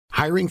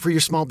Hiring for your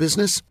small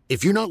business?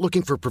 If you're not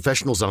looking for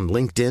professionals on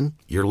LinkedIn,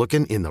 you're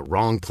looking in the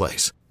wrong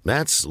place.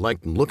 That's like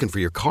looking for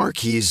your car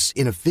keys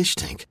in a fish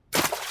tank.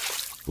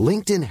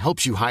 LinkedIn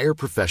helps you hire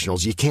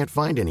professionals you can't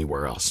find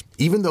anywhere else,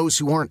 even those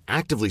who aren't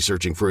actively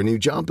searching for a new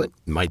job but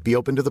might be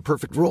open to the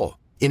perfect role.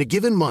 In a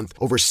given month,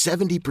 over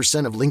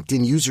 70% of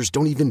LinkedIn users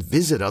don't even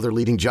visit other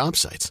leading job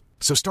sites.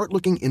 So start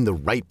looking in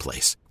the right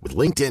place. With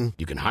LinkedIn,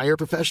 you can hire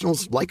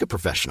professionals like a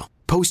professional.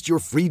 Post your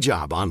free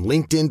job on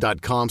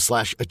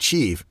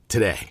linkedin.com/achieve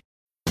today.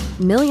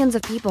 Millions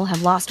of people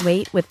have lost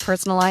weight with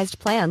personalized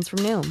plans from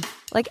Noom.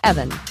 Like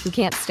Evan, who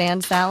can't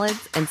stand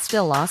salads and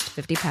still lost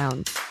 50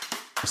 pounds.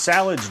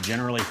 Salads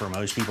generally for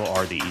most people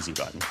are the easy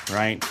button,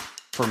 right?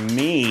 For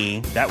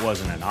me, that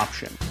wasn't an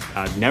option.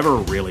 I never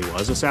really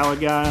was a salad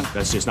guy.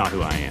 That's just not who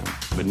I am.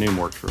 But Noom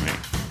worked for me.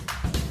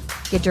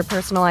 Get your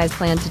personalized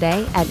plan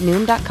today at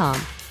Noom.com.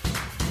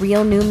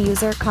 Real Noom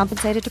user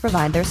compensated to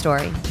provide their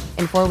story.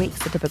 In 4 weeks,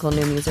 the typical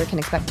Noom user can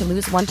expect to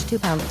lose 1 to 2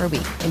 pounds per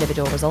week.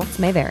 Individual results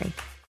may vary.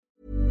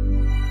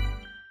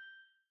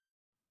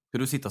 Ska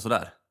du sitta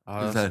sådär?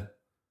 Ja, så här?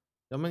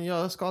 Ja, men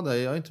jag ska det.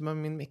 Jag är inte med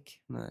min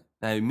mick.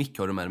 Nej, mick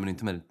har du med men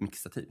inte med ett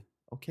mickstativ.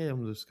 Okej,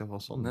 om du ska vara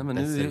sån. Nej, men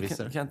nu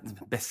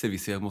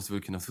besserwisser. Jag måste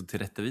väl kunna få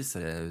tillrättavisa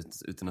det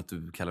utan att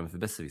du kallar mig för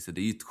besserwisser.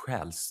 Det är ju ett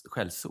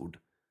skällsord.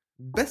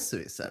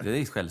 Besserwisser? Det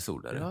är ett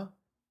skällsord där. Ja.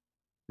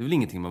 Det är väl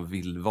ingenting man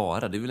vill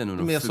vara. Det är väl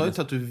men jag sa ju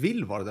inte att du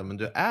vill vara det, men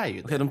du är ju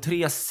det. Okej, de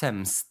 3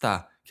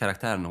 sämsta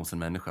karaktärerna hos en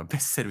människa.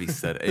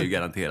 Besserwisser är ju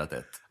garanterat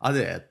ett. Ja,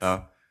 det är ett.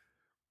 Ja.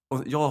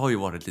 Och jag har ju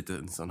varit lite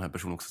en sån här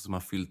person också som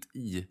har fyllt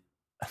i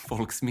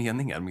folks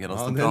meningar medan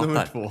de pratar.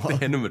 Nummer 2.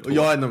 Det är nummer 2. Och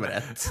jag är nummer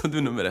 1. Så du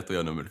är nummer 1 och jag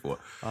är nummer 2.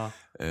 Ja.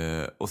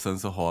 Och sen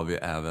så har vi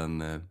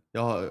även...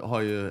 Jag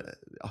har ju...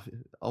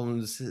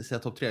 Om du säger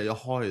topp 3, jag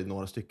har ju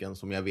några stycken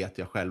som jag vet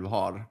jag själv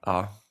har.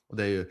 Ja. Och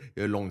det är ju...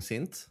 Jag är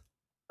långsint.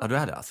 Ja, du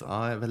är det alltså?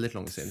 Ja, jag är väldigt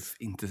långsint.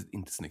 Inte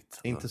snyggt.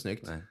 Alltså. Inte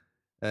snyggt.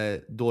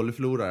 Nej. Dålig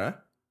förlorare.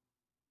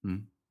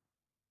 Mm.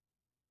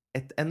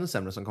 Ett ännu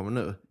sämre som kommer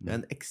nu. Jag är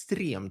en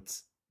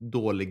extremt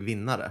dålig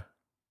vinnare.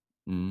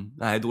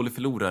 Nej, dålig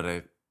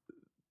förlorare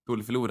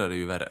är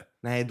ju värre.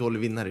 Nej, dålig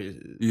vinnare är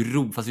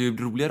ju... Fast det är ju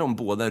roligare om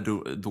båda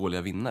är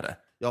dåliga vinnare.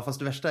 Ja, fast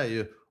det värsta är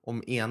ju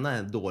om ena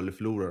är dålig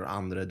förlorare och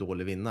andra är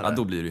dålig vinnare. Ja,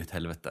 då blir det ju ett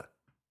helvete.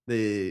 Det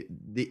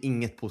är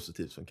inget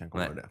positivt som kan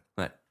komma av det.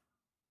 Nej,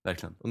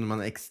 verkligen. Och när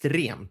man är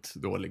extremt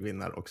dålig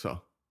vinnare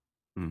också.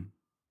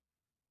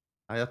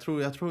 Ja,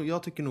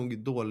 jag tycker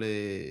nog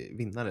dålig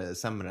vinnare är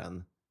sämre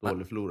än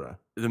dålig förlorare.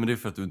 Ja, men det är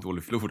för att du är en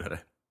dålig förlorare.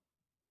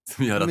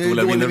 Som gör att men jag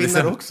är dålig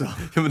vinnare också.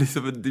 Ja, men det är så,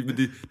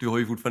 du har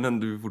ju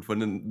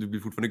du blir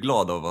fortfarande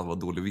glad av att vara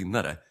dålig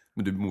vinnare.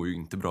 Men du mår ju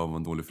inte bra av att vara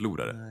en dålig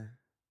förlorare. Nej.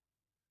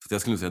 Så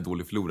jag skulle säga att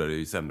dålig förlorare är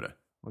ju sämre.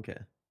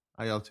 Okej.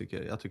 Ja, jag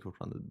tycker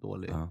fortfarande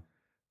dålig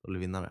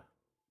vinnare.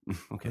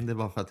 Okay. Men det är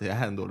bara för att jag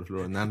är en dålig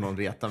förlorare när någon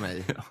retar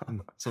mig.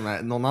 Som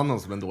är någon annan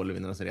som är en dålig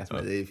vinnare som retar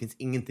mig. Det finns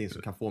ingenting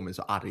som kan få mig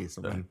så arg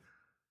som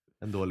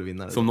en dålig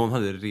vinnare. Som någon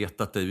hade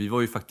retat dig. Vi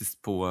var ju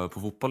faktiskt på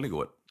fotboll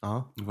igår.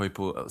 Vi var ju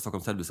på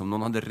Stockholms Derby. Som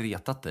någon hade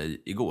retat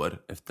dig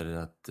igår efter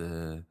att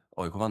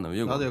AIK vann över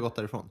Djurgården. Då hade jag gått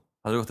därifrån.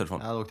 Hade du gått därifrån?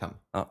 Jag hade åkt hem.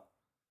 Ja.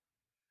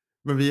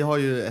 Men vi har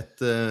ju ett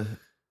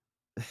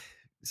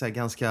så här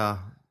ganska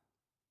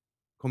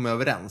komma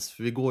överens.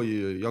 För jag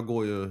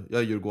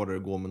är djurgårdare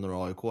och går med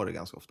några AIK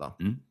ganska ofta.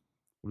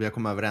 Och vi har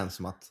kommit överens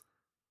om att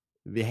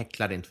vi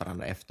häcklar inte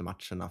varandra efter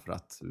matcherna för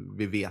att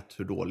vi vet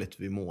hur dåligt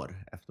vi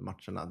mår efter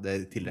matcherna. Det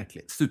är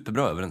tillräckligt.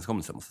 Superbra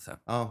överenskommelse måste jag säga.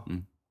 Ja.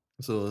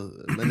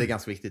 Men det är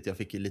ganska viktigt. Jag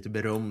fick ju lite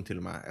beröm till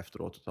och med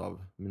efteråt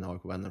av mina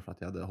AIK-vänner för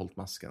att jag hade hållit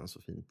masken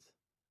så fint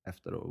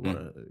efter och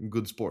var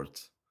good sport.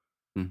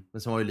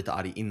 Men sen var jag lite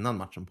arg innan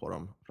matchen på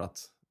dem för att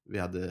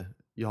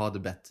jag hade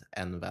bett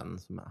en vän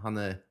som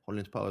håller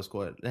inte på ASK.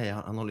 Nej,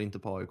 han håller inte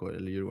på AIK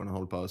eller Djurgården, han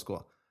håller på ASK.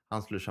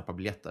 Han skulle köpa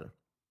biljetter.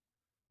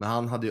 Men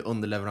han hade ju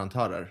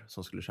underleverantörer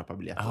som skulle köpa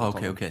biljetter.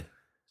 Jaha, okej.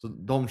 Så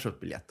de köpte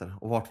biljetter.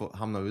 Och vart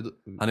hamnar vi då?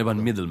 Han är bara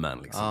en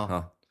middleman liksom.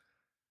 Ja.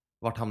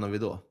 Vart hamnar vi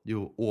då?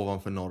 Jo,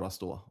 ovanför norra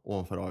stå.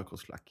 Ovanför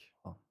AIKs klack.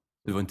 Ja.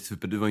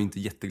 Du var inte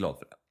jätteglad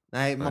för det.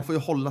 Nej, man får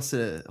ju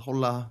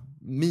hålla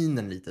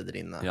minen lite där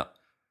inne. Ja.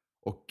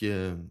 Och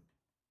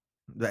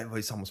det var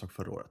ju samma sak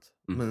förra året.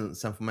 Men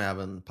sen får man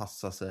även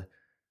passa sig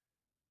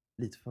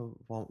lite för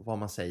vad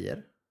man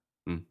säger.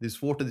 Det är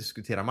svårt att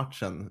diskutera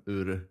matchen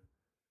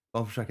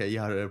man försöker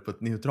göra det på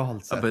ett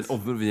neutralt sätt. Ja,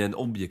 via en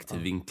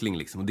objektiv vinkling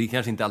liksom. Och det är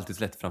kanske inte alltid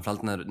så lätt,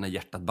 framförallt när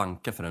hjärtat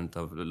bankar för en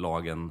av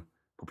lagen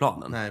på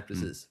planen. Nej,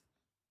 precis.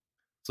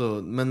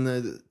 Så,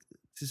 men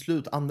till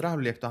slut, andra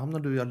halvlek, då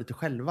hamnade du och jag lite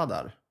själva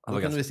där.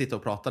 Då kunde vi sitta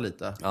och prata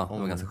lite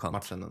om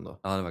matchen ändå.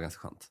 Ja, det var ganska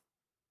skönt.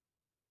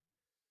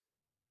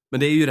 Men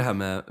det är ju det här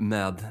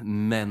med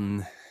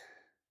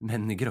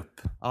män i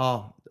grupp.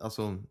 Ja,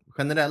 alltså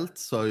generellt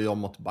så har jag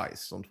mått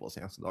bajs de 2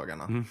 senaste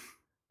dagarna.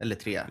 Eller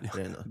 3. Ja,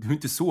 du har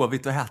inte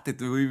sovit och ätit.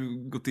 Du har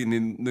ju gått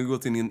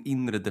in i en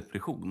inre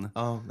depression.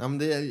 Ja, men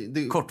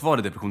det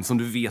kortvarig depression som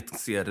du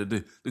vet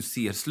du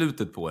ser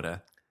slutet på det.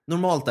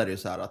 Normalt är det ju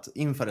så här att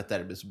inför ett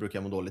derby så brukar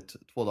jag må dåligt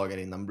 2 dagar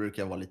innan.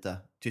 Brukar jag vara lite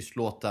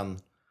tystlåten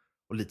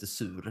och lite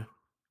sur.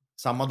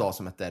 samma dag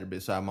som ett derby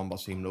så är man bara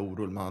så himla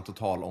orolig. Man har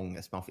total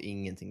ångest. Man får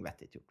ingenting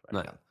vettigt gjort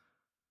verkligen.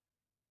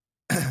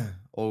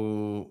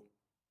 Och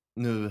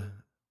nu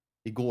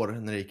igår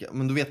när det gick,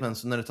 men då vet man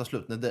så när det tar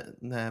slut,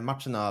 när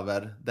matchen är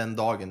över, den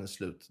dagen är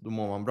slut, då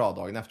mår man bra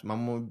dagen efter. Man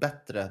mår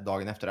bättre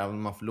dagen efter även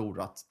om man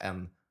förlorat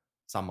än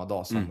samma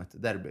dag som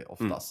ett derby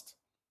oftast.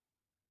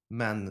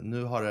 Men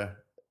nu har det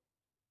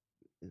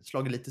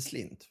slagit lite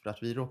slint för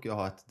att vi råkar ju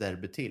ha ett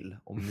derby till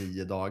om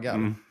 9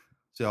 dagar.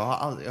 Så jag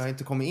har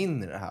inte kommit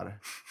in i det här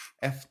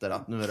efter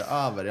att nu är det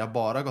över. Jag har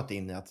bara gått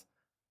in i att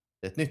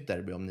det är ett nytt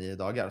derby om 9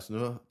 dagar. Så nu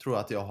tror jag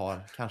att jag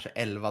har kanske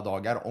 11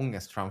 dagar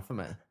ångest framför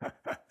mig.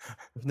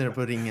 Jag funderar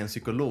på att ringa en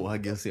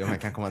psykolog och se om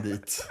jag kan komma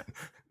dit.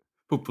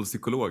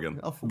 Fotbollspsykologen.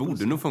 Ja,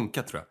 borde nog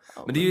funka tror jag.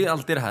 Ja, men det är ju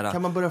alltid det här.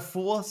 Kan man börja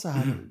få så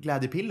här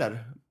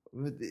glädjepiller?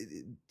 Det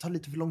tar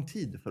lite för lång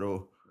tid för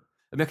att...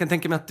 Men jag kan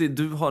tänka mig att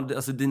du har,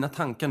 alltså dina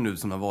tankar nu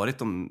som har varit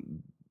de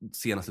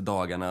senaste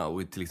dagarna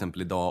och till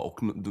exempel idag och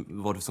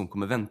vad som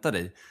kommer vänta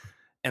dig.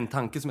 En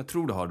tanke som jag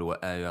tror du har då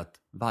är ju att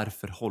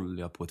varför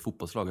håller jag på ett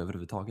fotbollslag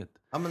överhuvudtaget?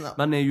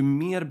 Man är ju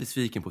mer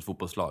besviken på ett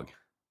fotbollslag.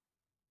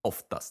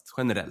 Oftast,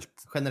 generellt.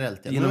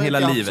 Ja. Genom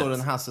hela livet. Så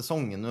den här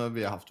säsongen, nu har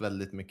vi haft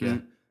väldigt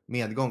mycket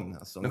medgång.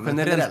 Alltså. Men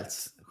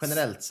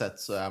generellt sett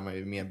så är man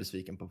ju mer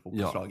besviken på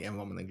fotbollslag än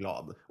vad man är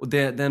glad. Och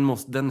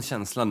den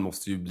känslan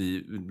måste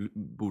ju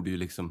borde ju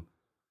liksom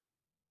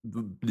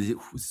bli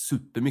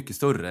supermycket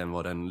större än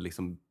vad den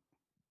liksom,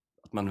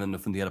 att man ändå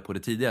funderar på det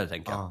tidigare,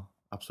 tänker jag. Ja,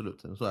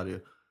 absolut. Så är det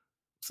ju.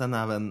 Sen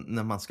även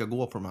när man ska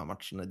gå på de här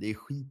matcherna, det är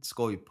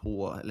skitskoj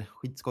eller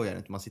skitskoj är det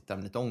inte, man sitter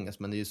med lite ångest,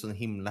 men det är ju så en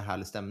himla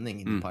härlig stämning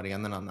inne på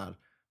arenorna när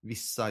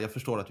jag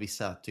förstår att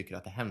vissa tycker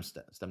att det är hemskt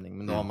stämning,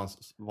 men då har man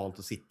valt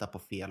att sitta på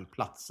fel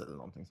plats eller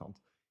någonting sånt.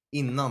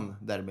 Innan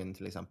derbyn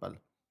till exempel.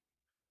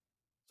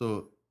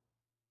 Så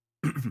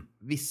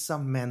vissa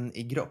män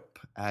i grupp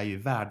är ju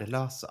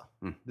värdelösa.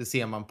 Det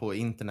ser man på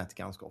internet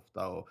ganska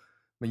ofta.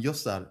 Men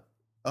just så här,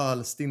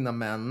 ölstinna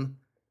män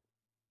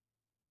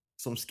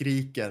som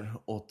skriker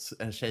åt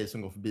en tjej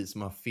som går förbi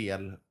som har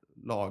fel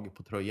lag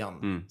på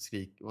tröjan.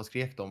 Vad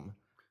skrek de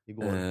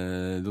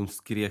igår? De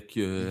skrek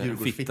ju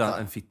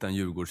en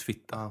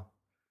Djurgårdsfitta. Ja.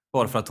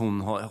 Bara för att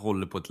hon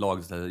håller på ett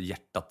lag där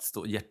hjärtat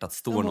står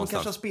någonstans. Hon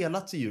kanske har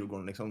spelat i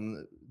Djurgården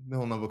liksom, när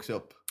hon har vuxit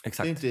upp.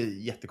 Exakt. Det är inte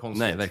jättekonstigt.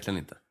 Nej, verkligen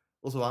inte.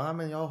 Och så,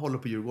 men jag håller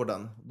på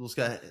Djurgården. Då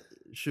ska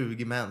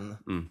 20 män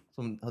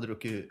som har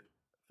druckit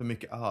för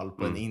mycket öl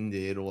på en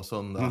indie i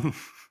Råsunda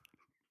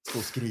stå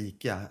och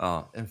skrika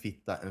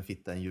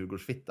en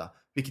Djurgårdsfitta.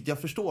 Vilket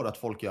jag förstår att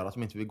folk gör, att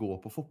de inte vill gå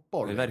på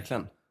fotboll. Nej,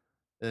 verkligen.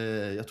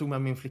 Jag tog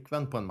med min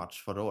flickvän på en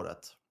match förra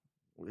året.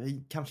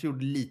 Jag kanske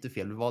gjorde lite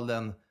fel. Vi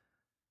valde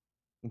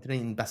inte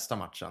den bästa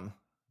matchen.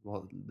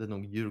 Det är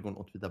nog Djurgården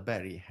åt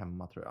Vidaberg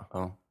hemma, tror jag.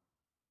 Ja.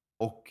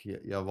 Och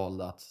jag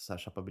valde att så här,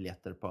 köpa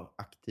biljetter på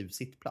aktiv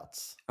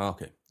sittplats. Ja,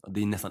 okej.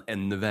 Det är nästan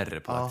ännu värre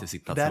på aktiv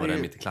sittplats än vad det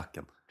är mitt i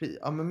klacken.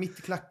 Ja, men mitt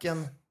i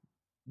klacken,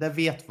 där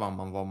vet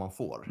man vad man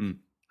får.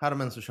 Här har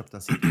man så köpt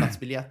en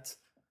sittplatsbiljett.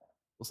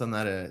 Och sen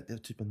är det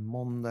typ en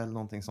måndag eller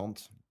någonting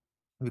sånt.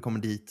 Vi kommer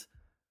dit.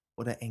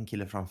 Och det är en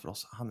kille framför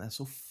oss. Han är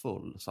så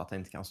full så att han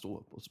inte kan stå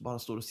upp. Och så bara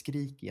står och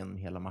skriker genom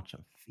hela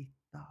matchen.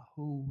 Fitta,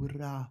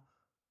 hora.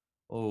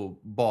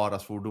 Och bara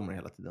svordomar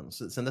hela tiden.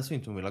 Sen dess har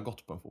inte hon velat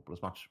gått på en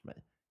fotbollsmatch med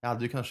mig. Jag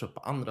hade ju kunnat köpa på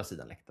andra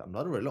sidan läktaren. Då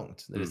hade det varit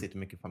långt. Där det sitter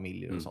mycket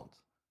familjer och sånt.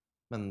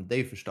 Men det är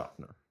ju förstört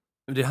nu.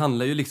 Det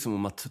handlar ju liksom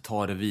om att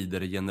ta det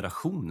vidare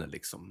generationer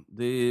liksom.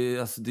 Det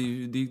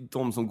är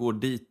de som går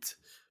dit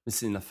med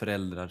sina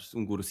föräldrar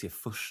som går och ser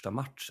första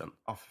matchen.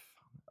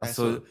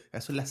 Jag är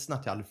så ledsen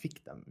att jag aldrig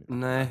fick den.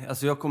 Nej,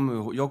 alltså jag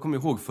kommer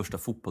ihåg första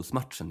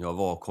fotbollsmatchen jag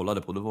var och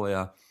kollade på. Då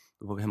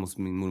var vi hemma hos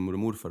min mormor och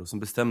morfar och så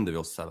bestämde vi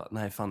oss så här,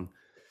 nej fan,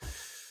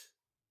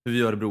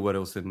 vi är örebroare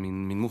och så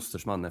min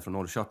mosters man är från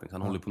Norrköping.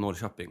 Han håller på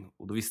Norrköping.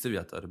 Och då visste vi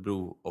att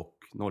Örebro och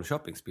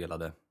Norrköping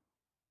spelade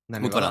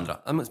mot varandra.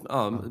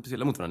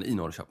 Spelade mot varandra i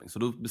Norrköping. Så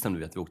då bestämde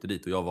vi att vi åkte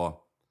dit. Och jag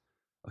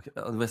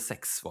var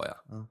 6 var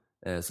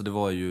jag. Så det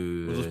var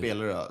ju... Och så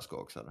spelade du ÖSK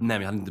också? Eller? Nej,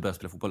 vi hade inte börjat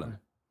spela fotboll än.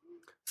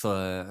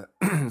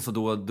 Så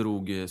då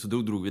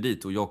drog vi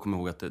dit. Och jag kommer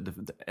ihåg att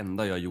det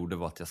enda jag gjorde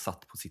var att jag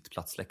satt på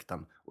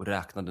sittplatsläktaren och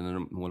räknade när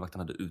målvakten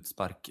hade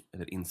utspark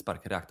eller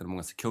inspark. Räknade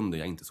många sekunder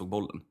jag inte såg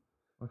bollen.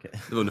 Okay.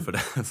 Det var ungefär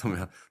det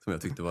som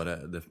jag tyckte var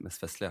det mest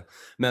festliga.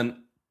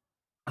 Men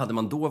hade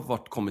man då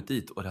kommit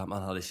dit och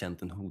man hade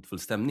känt en hotfull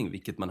stämning,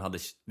 vilket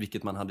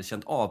man hade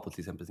känt av på till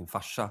exempel sin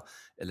farsa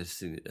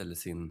eller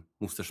sin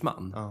mosters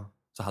man,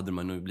 så hade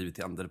man nu blivit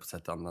på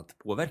sätt annat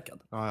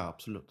påverkad. Ja,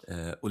 absolut.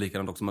 Och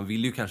likadant också, man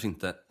vill ju kanske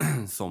inte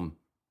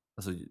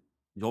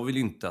jag vill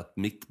ju inte att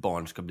mitt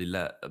barn ska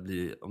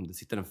bli om det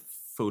sitter en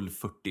full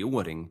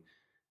 40-åring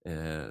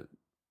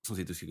som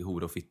sitter och skriker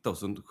hora och fitta och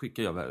så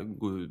skickar jag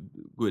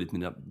går dit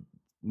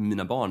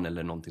mina barn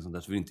eller någonting sånt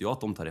där, så vill inte jag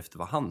att de tar efter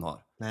vad han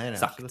har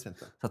sagt.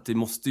 Inte. Så att det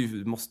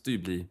måste ju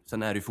bli,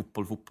 sen är det ju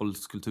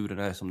fotbollskulturen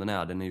är som den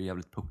är ju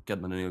jävligt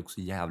puckad, men den är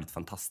också jävligt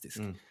fantastisk.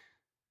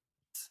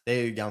 Det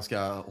är ju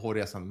ganska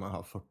hårresande när man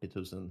har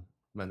 40 000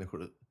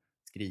 människor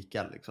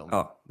skrika liksom.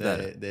 Ja,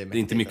 det är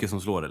inte mycket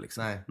som slår det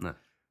liksom. Nej.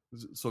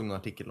 såg någon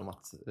artikel om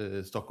att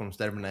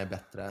Stockholmsderbyna är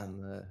bättre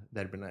än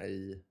derbyna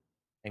i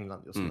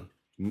England just nu.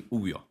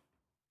 Ja.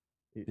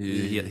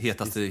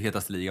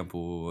 Hetaste ligan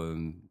på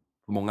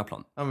många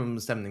plan. Ja,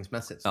 men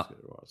stämningsmässigt så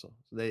skulle det vara så.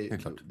 Så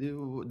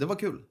det var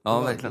kul.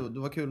 Ja, verkligen. Det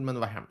var kul, men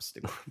det var hemskt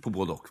igår. På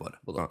både och var det.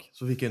 Både och.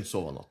 Så fick jag inte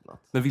sova något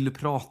natt. Men vill du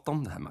prata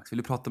om det här, Max? Vill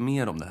du prata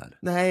mer om det här?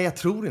 Nej, jag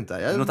tror inte.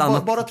 Jag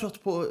är bara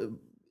trött på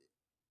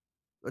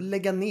att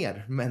lägga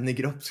ner män i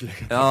grupp.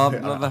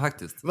 Ja,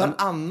 faktiskt.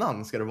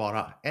 Varannan ska det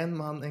vara. En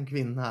man, en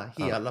kvinna,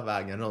 hela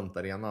vägen runt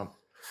arenan.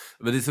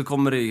 Men det så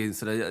kommer det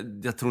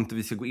sådär, jag tror inte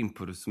vi ska gå in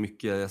på det så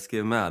mycket. Jag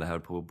skrev med det här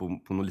på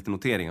några lite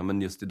noteringar.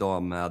 Men just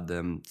idag med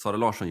Sara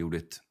Larsson gjorde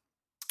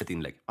ett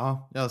inlägg.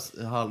 Ja, jag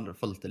har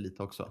följt det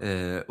lite också.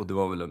 Och det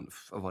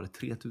var väl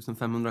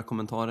 3500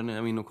 kommentarer när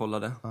jag var inne och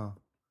kollade. Ja.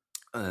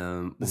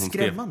 Och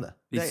skrämmande.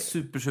 Det är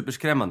super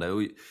skrämmande.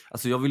 Och,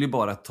 alltså, jag vill ju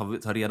bara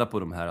ta reda på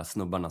de här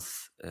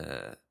snubbarnas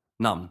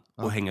namn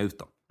och hänga ut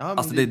dem. Ja,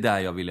 alltså det är där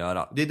jag vill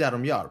göra. Det är där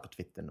de gör på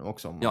Twitter nu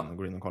också om man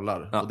går in och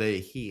kollar. Ja. Och det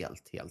är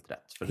helt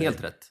rätt.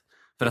 Helt rätt.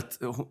 För att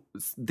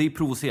det är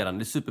provocerande,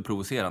 det är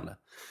superprovocerande.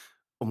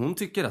 Om hon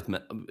tycker att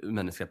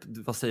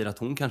människor, vad säger att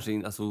hon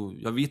kanske, alltså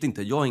jag vet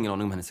inte, jag har ingen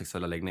aning om hennes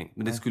sexuella läggning.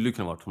 Men det skulle ju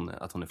kunna vara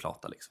att hon är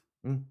flata liksom.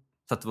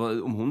 Så att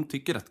om hon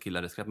tycker att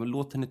killar är skräp, men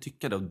låt henne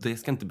tycka det. Och det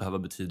ska inte behöva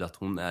betyda att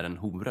hon är en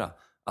hora.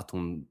 Att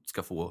hon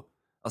ska få...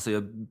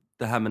 Alltså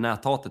det här med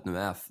näthatet nu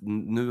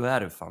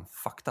är det fan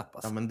fucked up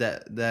alltså. Ja, men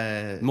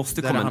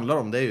det handlar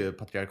om, det är ju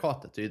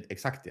patriarkatet. Det är ju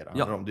exakt det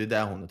handlar om. Det är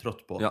det hon är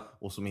trött på. Ja.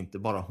 Och som inte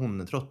bara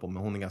hon är trött på,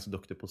 men hon är ganska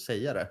duktig på att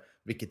säga det.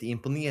 Vilket är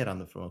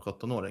imponerande för en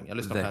 17-åring. Jag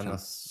lyssnar på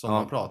hennes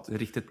sommarprat. Ja,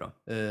 riktigt bra.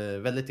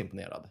 Väldigt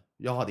imponerad.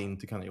 Jag hade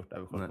inte kunnat gjort det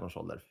över 17 års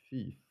ålder.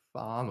 Fy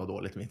fan vad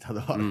dåligt mitt hade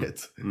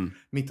varit.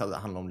 Mitt hade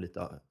handlat om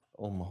lite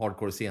om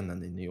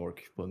hardcore-scenen i New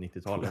York på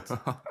 90-talet.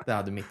 Det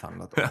hade mitt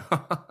handlat om.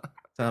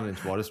 Sen hade det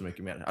inte varit så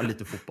mycket mer. Ja,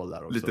 lite fotboll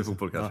där också. Lite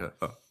fotboll kanske.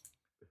 Ja.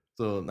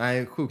 Så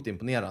nej, sjukt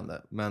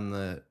imponerande. Men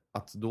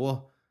att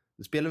då,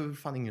 det spelar väl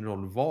fan ingen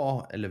roll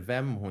vad eller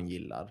vem hon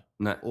gillar.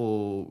 Nej.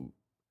 Och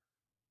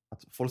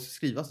att folk ska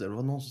skriva så där. Det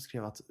var någon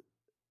som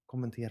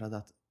kommenterade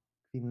att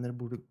kvinnor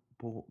borde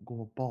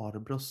gå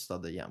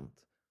barbröstade jämt.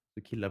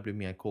 Så killar blir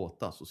mer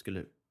kåta, så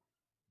skulle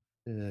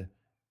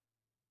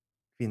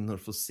kvinnor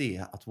få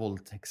se att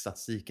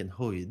våldtäktsstatistiken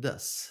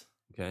höjdes.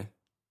 Okej.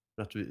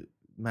 För att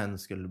män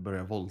skulle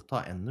börja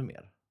våldta ännu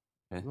mer.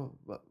 Okay.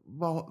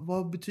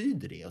 Vad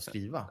betyder det att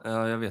skriva?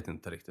 Ja, jag vet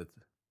inte riktigt.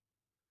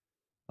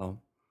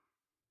 Ja.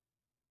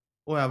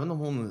 Och även om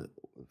hon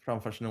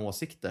framför sina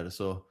åsikter,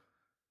 så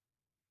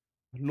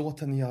låt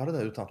henne göra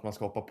det utan att man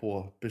ska hoppa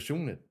på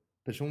personligt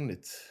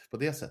på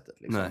det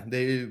sättet. Liksom. Det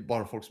är ju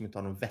bara folk som inte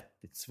har något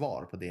vettigt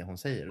svar på det hon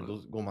säger. Då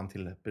går man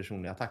till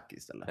personlig attack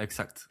istället.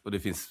 Exakt. Och det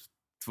finns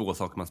 2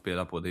 saker man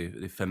spelar på. Det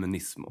är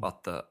feminism och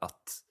att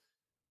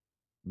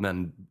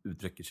män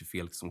uttrycker sig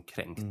fel som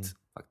kränkt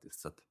faktiskt.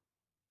 Så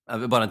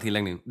att, bara en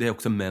tilläggning. Det är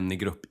också män i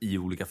grupp i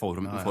olika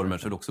former, så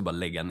det är också bara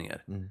lägga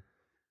ner.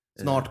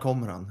 Snart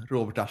kommer han,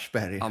 Robert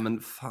Aschberg. Ja, men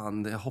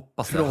fan, jag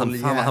hoppas det.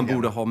 Han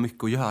borde ha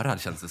mycket att göra,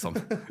 känns det som.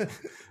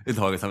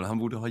 Han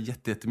borde ha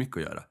jättemycket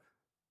att göra.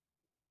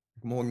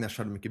 Jag kommer ihåg när jag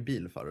körde mycket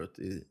bil förut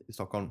i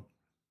Stockholm.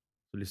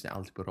 Så lyssnade jag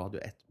alltid på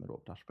Radio 1 med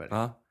Robert Aschberg.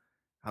 Ja.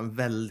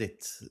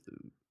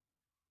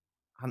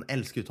 Han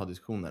älskar ju att ta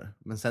diskussioner.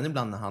 Men sen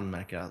ibland när han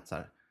märker att så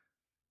här,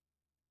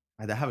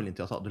 nej, det här vill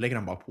inte jag ta, då lägger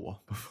han bara på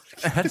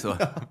folk. Är det så?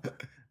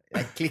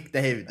 Klick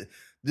David.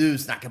 Du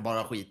snackar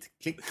bara skit.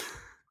 Klick.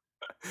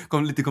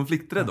 Kom lite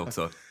konflikträdd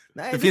också.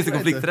 Nej, det finns en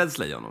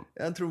konflikträdsla i honom.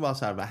 Jag tror bara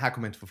så här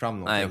kommer jag inte få fram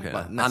något. Nej, okay.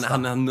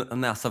 Han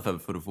näsa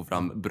för att få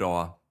fram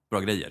bra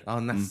grejer. Ja,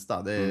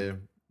 nästa. Det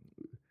är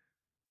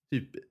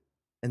typ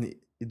en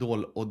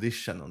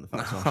Idol-audition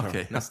ungefär.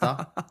 Okay.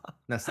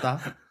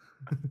 Nästa.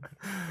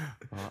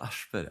 Ja,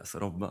 Aschberg, alltså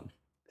Robban.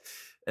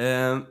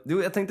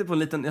 Jag tänkte på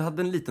jag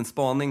hade en liten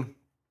spaning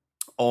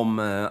om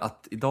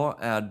att idag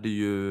är det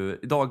ju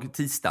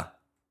tisdag.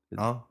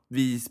 Ja.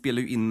 Vi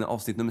spelar ju in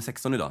avsnitt nummer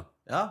 16 idag.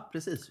 Ja,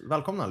 precis.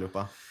 Välkomna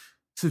allihopa.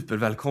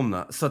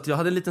 Supervälkomna. Så att jag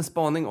hade en liten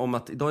spaning om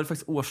att idag är det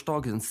faktiskt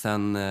årsdagen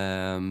sedan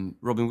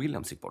Robin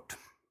Williams gick bort.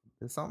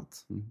 Det är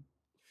sant.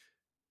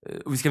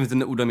 Och vi ska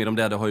inte orda mer om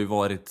det. Det har ju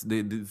varit...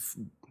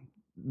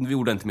 vi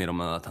ordar inte mer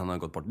om att han har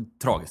gått bort.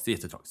 Tragiskt, det är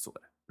jättetragiskt. Så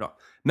är det. Bra.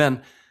 Men...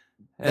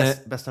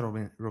 Bästa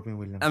Robin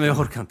Williams. Nej, men jag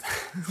orkar inte.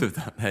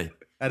 Sluta, nej.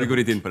 Vi går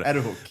inte in på det. Är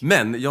du hook?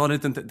 Men jag hade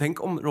inte...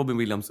 Tänk om Robin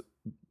Williams...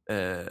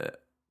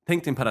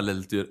 Tänk dig en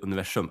parallell till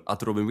universum.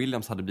 Att Robin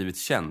Williams hade blivit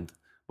känd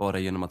bara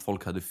genom att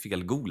folk hade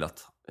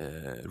felgooglat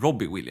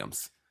Robbie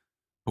Williams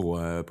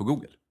på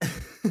Google.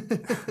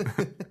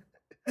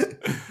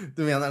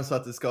 Du menar så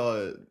att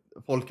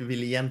folk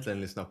vill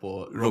egentligen lyssna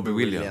på Robbie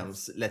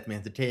Williams Let Me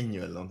Entertain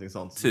You eller någonting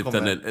sånt. Typ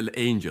eller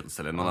Angels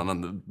eller någon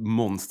annan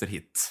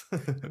monsterhit.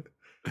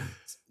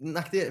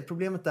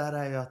 Problemet där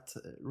är ju att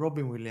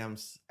Robin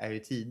Williams är ju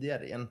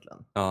tidigare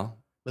egentligen. Ja.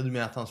 Men du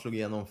menar att han slog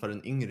igenom för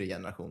den yngre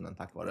generationen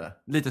tack vare...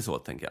 Lite så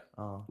tänker jag.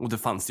 Ja. Och det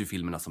fanns ju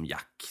filmerna som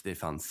Jack. Det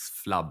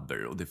fanns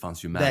Flubber och det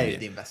fanns ju Manny. Det är ju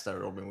din bästa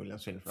Robin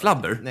Williams film.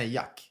 Flubber? Nej,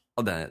 Jack.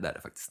 Ja, det är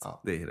det faktiskt.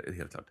 Ja. Det är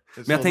helt klart.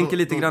 Men Så jag tänker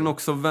lite då- grann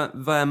också,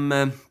 vem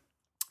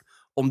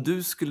om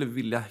du skulle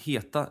vilja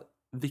heta,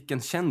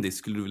 vilken kändis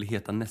skulle du vilja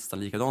heta nästan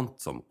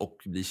likadant som och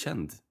bli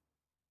känd?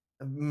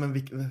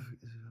 Men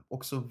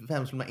också,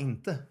 vem skulle man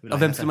inte vilja Ja,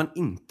 vem heta? skulle man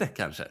inte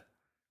kanske?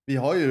 Vi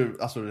har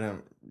ju, alltså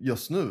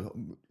just nu,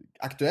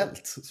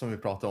 aktuellt, som vi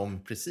pratade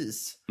om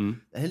precis.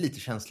 Det här är lite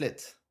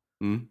känsligt.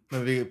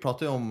 Men vi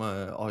pratar ju om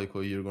AIK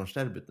och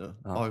Djurgårdsderbyt nu.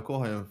 Ja. AIK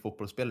har ju en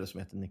fotbollsspelare som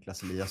heter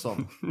Niklas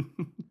Eliasson.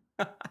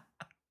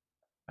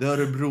 Det är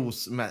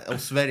Örebros och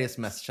Sveriges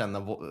mest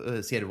kända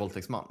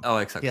serievåldtäktsman.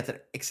 Ja, exakt. Heter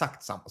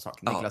exakt samma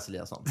sak, Niklas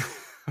Eliasson.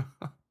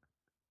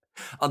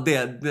 Ja,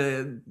 det,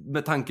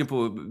 med tanke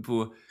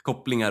på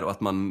kopplingar och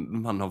att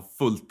man har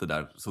följt det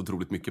där så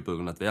otroligt mycket på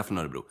grund av att vi är från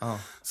Örebro,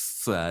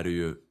 så är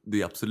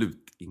det är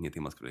absolut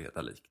ingenting man skulle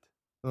heta likt.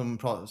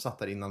 De satt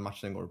där innan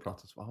matchen igår och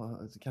pratade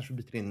så kanske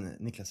byter in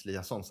Niklas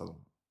Eliasson, sa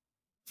de.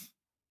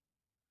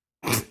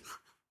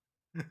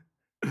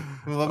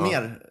 Men vad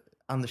mer?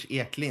 Anders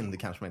Eklind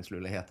kanske man inte skulle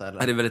vilja heta, eller?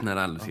 Nej, det är väldigt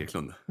nära Anders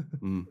Eklund.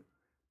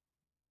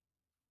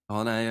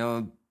 Ja, nej,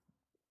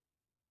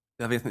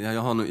 jag vet inte,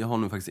 jag har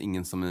nog faktiskt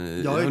ingen som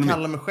är... Jag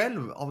kallar mig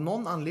själv, av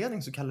någon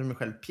anledning så kallar jag mig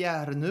själv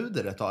Pierre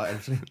Nuder ett tag.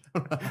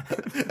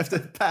 Efter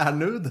Per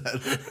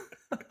Nuder.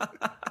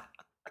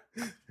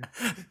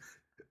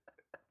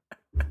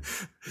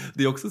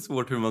 Det är också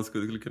svårt hur man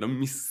skulle kunna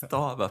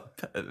misstava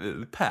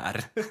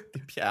Per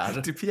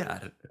till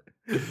Pierre.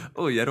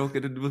 Oj, jag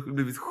råkade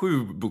blivit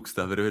 7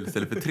 bokstäver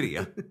istället för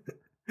 3.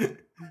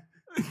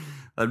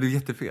 Det blir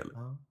jättefel.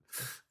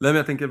 Nej, men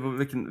jag tänker på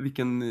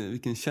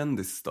vilken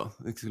kändis då?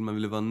 Vilken skulle man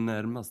vilja vara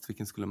närmast?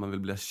 Vilken skulle man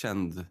vilja bli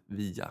känd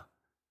via?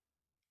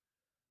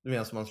 Du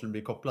menar som man skulle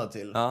bli kopplad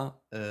till?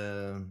 Ja.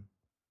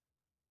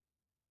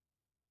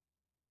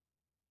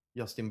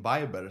 Justin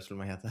Bieber skulle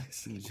man heta.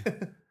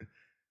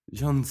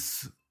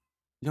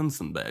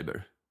 Johnson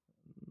Bieber.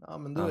 Ja,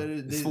 men då är det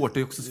är svårt, det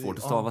är också svårt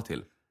att stava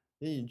till.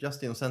 Det är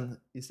Justin och sen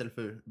istället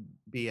för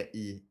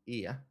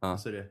B-I-E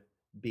så är det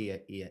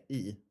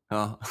B-E-I.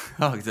 Ja,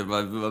 exakt,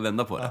 bara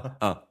vända på det.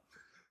 Ja.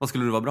 Vad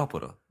skulle du vara bra på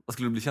då? Vad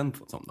skulle du bli känd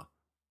som då?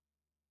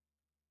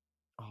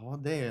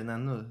 Ja, det är en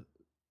ännu...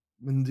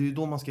 Men det är ju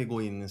då man ska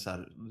gå in i så här...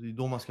 Det är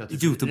då man ska...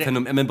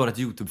 YouTube-fenomen, men bara ett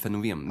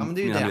YouTube-fenomen. Ja, men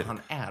det är ju det han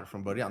är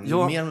från början.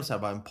 Ja. Det är mer så här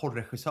bara en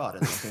porrregissör eller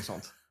någonting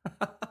sånt.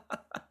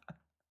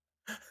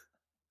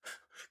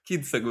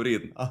 Kidsa går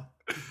in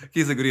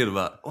och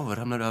bara, vad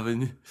ramlar du över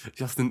nu?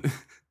 Justin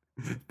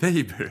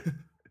Bieber.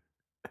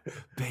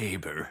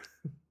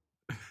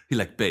 He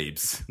like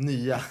babes.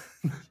 Nya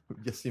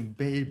Justin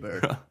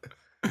Bieber.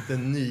 Det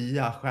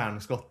nya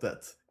stjärnskottet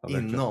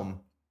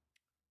inom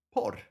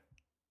porr.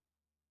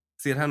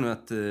 Ser här nu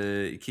att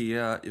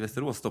Ikea i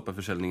Västerås stoppar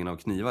försäljningen av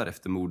knivar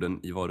efter morden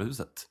i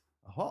varuhuset.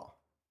 Jaha.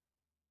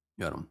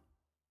 Gör de.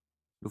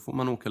 Då får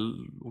man åka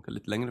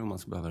lite längre om man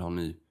ska behöva ha en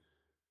ny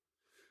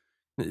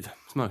kniv,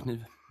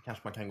 smörkniv.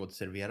 Kanske man kan gå till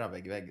servera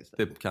vägg istället.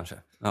 Det kanske.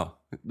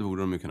 Ja, det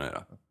borde de ju kunna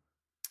göra.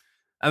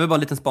 Det var bara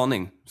en liten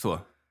spaning, så.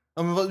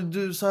 Ja, men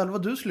du sa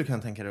vad du skulle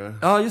kunna tänka dig.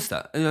 Ja, just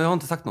det. Jag har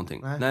inte sagt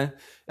någonting. Nej.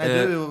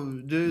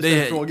 Du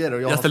ställer frågor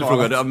och jag ställer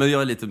frågor. Ja, men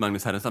jag är lite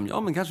Magnus Härenstam.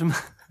 Ja, men kanske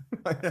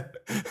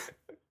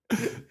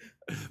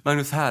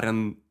Magnus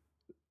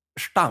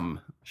Härenstam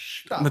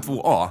med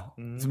 2 A.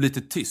 Så blir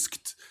det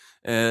tyskt.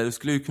 Det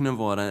skulle ju kunna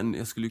vara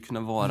jag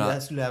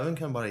skulle även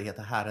kunna bara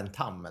heta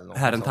Härentam eller något.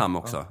 Härentam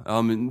också.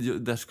 Ja, men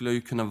där skulle jag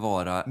ju kunna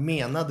vara.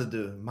 Menade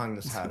du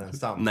Magnus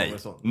Härenstam?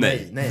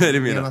 Nej.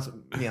 Det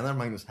menar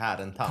Magnus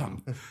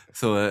Härentam.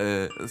 Så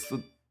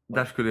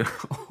där skulle jag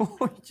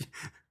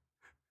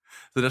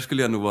Så där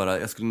skulle jag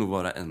nog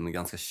vara en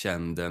ganska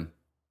känd jag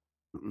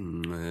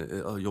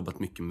har jobbat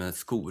mycket med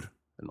skor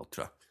eller något,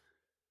 tror jag.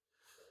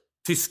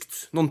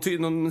 Tyskt.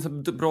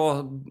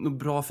 Någon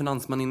bra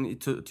finansman in i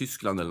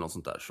Tyskland eller något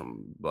sånt där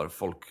som bara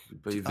folk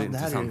är intressant. Det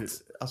här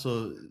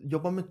alltså,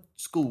 jobba med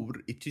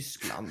skor i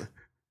Tyskland.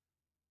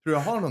 Tror jag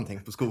har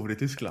någonting på skor i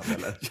Tyskland,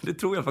 eller? Det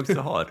tror jag faktiskt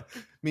jag har.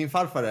 Min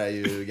farfar är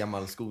ju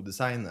gammal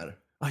skodesigner.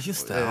 Ja,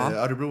 just det. Ja.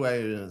 Örebro är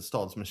ju en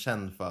stad som är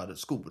känd för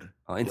skor.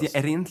 Ja, är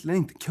det egentligen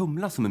inte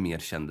Kumla som är mer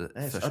känd?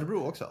 Nej, Örebro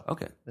också.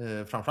 Okay.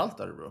 Framförallt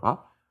Örebro.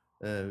 Ja.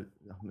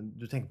 Men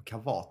du tänker på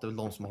Kavat, det är väl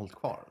de som har hållit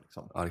kvar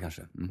liksom. Ja, det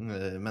kanske.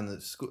 Men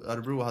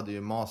Örebro hade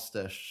ju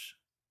Masters,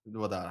 det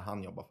var där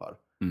han jobbade för.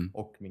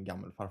 Och min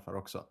gammelfarfar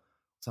också.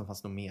 Sen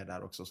fanns det nog mer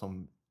där också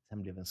som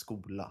sen blev en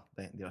skola,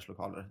 deras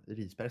lokaler.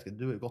 Risbergska,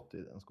 du har ju gått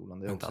i den skolan.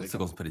 Det är jag har inte alls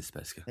gått på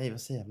Risbergska. Nej,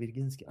 vad säger jag?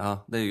 Virginska.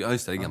 Ja, det är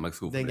just det, är en gammal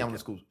skofabrik. Det är en gammal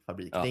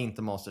skofabrik. Ja. Det är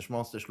inte Masters.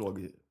 Masters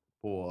låg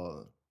på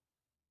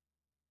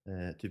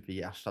typ vid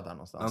Gärsta där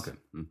någonstans. Okay.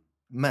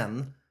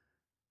 Men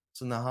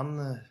så när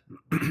han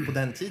på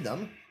den tiden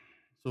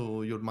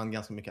så gjorde man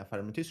ganska mycket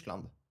affärer med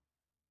Tyskland. Det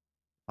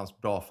fanns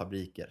bra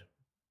fabriker.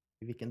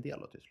 I vilken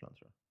del av Tyskland,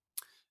 tror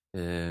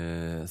jag?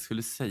 Jag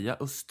skulle säga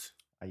öst.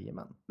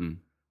 Jajamän.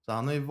 Så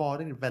han har ju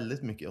varit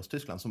väldigt mycket i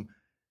Östtyskland.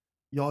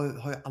 Jag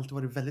har ju alltid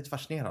varit väldigt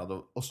fascinerad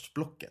av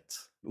östblocket.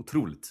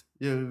 Otroligt.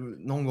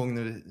 Någon gång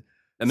nu...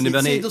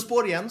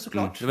 Sidospår igen,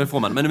 såklart. Det får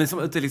man. Men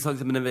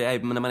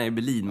när man är i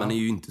Berlin, man är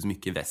ju inte så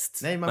mycket i väst.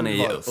 Nej, man är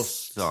i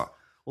öst. Ja.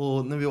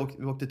 Och när vi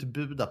åkte till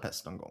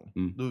Budapest någon gång,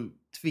 då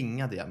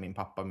tvingade jag min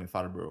pappa, min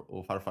farbror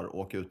och farfar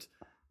åka ut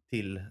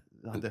till...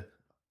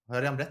 Har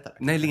jag redan berättat?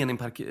 Nej,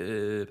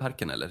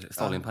 Leninparken eller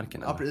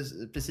Stalinparken? Ja,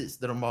 precis.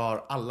 Där de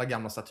har alla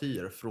gamla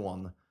statyer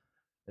från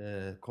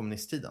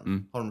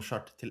kommunisttiden. Har de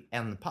kört till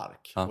en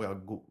park. Och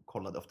jag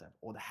kollade ofta.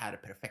 Det här är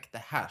perfekt. Det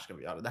här ska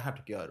vi göra. Det här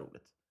tycker jag är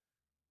roligt.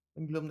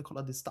 Men glömde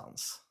kolla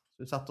distans.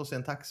 Så vi satt oss i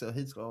en taxi och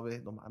hit ska vi.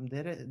 Det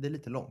är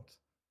lite långt.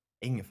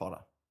 Ingen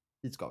fara.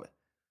 Hit ska vi.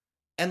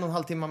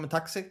 1,5 timme med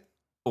taxi.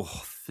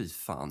 Fy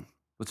fan.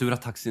 Och tur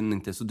att taxin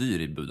inte är så dyr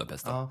i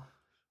Budapest. Ja.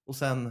 Och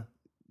sen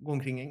gå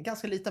omkring en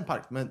ganska liten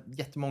park med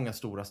jättemånga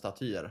stora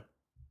statyer.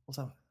 Och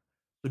sen,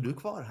 är du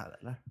kvar här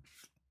eller?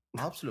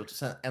 Ja, absolut. Och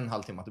sen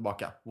 1,5 timme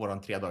tillbaka.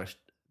 Våran 3 dagars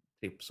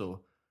trip så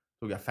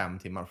tog jag 5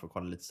 timmar för att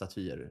kolla lite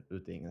statyer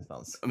ute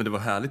ingenstans. Men det var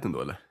härligt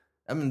ändå eller?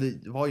 Ja, men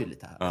det var ju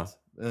lite härligt.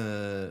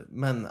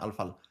 Men i alla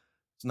fall.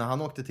 Så när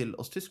han åkte till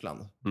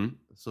Östtyskland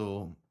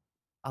så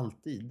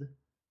alltid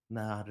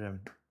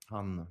när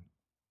han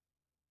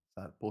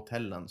så här, på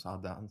hotellen så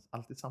hade han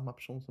alltid samma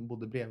person som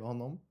bodde bredvid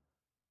honom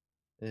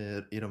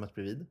i rummet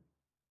bredvid.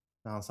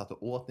 När han satt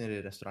och åt nere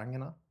i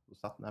restaurangerna så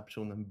satt den här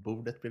personen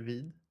bordet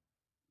bredvid.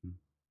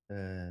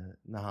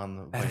 När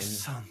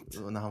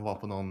han var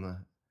på någon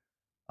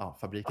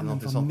fabrik eller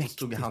någonting sånt, så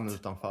stod han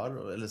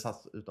utanför eller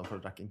satt utanför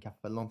och drack en kaffe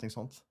eller någonting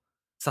sånt.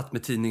 Satt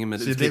med tidningen med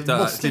det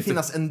måste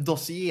finnas en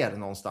dossier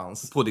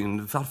någonstans. På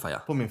din farfar, ja.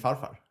 På min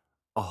farfar.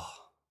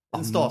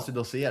 En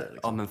Stasi-dossier liksom.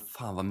 Ja, men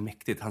fan vad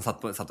mäktigt. Han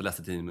satt och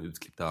läste tidningen med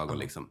utklippta ögon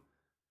liksom.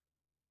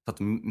 Så att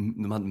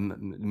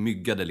de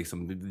myggade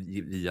liksom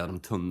via de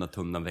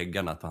tunna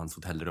väggarna på hans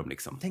hotellrum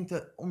liksom.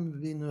 Tänkte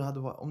om det nu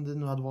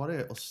hade varit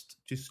i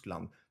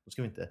Östtyskland, då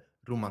ska vi inte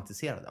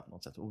romantisera det på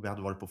något sätt. Och vi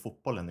hade varit på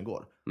fotbollen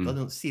igår. Då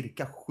hade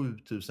cirka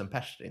 7000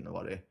 pers inne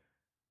varit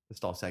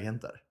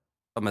Stasi-agenter.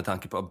 Ja, med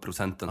tanke på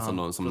procenten som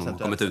de har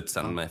kommit ut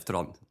sen med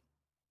efterhand.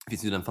 Det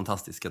finns ju den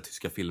fantastiska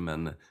tyska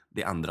filmen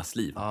Det andras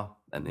liv.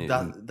 Ja,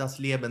 Das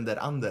Leben der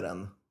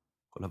anderen.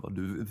 Kolla vad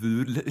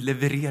du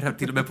levererar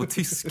till och med på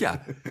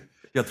tyska.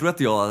 Jag tror att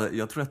det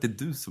är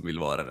du som vill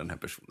vara den här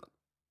personen.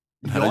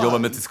 Jag jobbar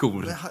med till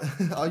skor.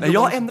 Nej,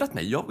 jag har ändrat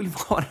mig. Jag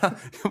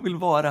vill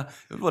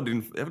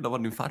vara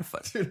din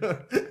farfar.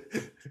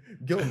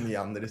 Gun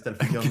Neander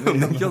istället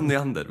för Gun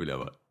Neander vill jag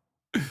vara.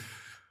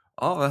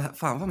 Ja,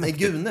 fan vad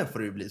mäktigt. Nej, Gunne får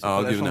det ju bli så.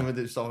 Ja, eftersom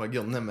du stavar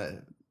Gunne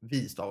med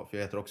vi stavar, för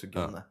jag heter också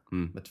Gunne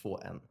med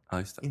 2 N. Ja,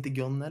 just det. Inte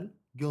Gunnel,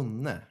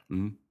 Gunne.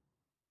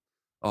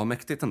 Ja,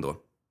 mäktigt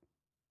ändå.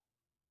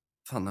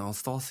 Fan,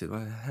 Stasi, det var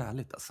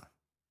härligt alltså.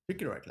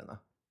 Tycker du verkligen det?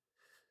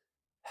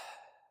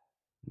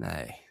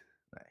 Nej.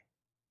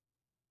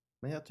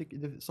 Men jag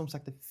tycker, som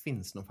sagt, det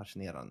finns något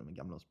fascinerande med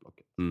gamla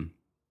östblocket.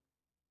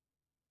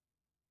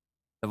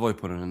 Jag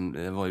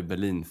var i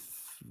Berlin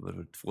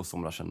för 2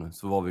 somrar sedan nu.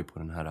 Så var vi på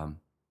den här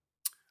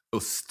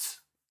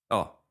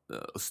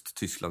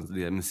Östtyskland,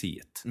 det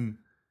museet.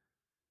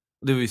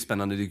 Och det var ju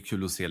spännande, det är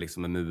kul att se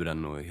liksom med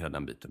muren och hela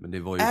den biten. Men det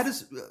var ju...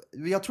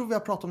 jag tror vi har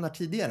pratat om det här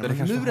tidigare, men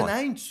muren är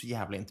ju inte så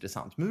jävla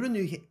intressant. Muren är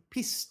ju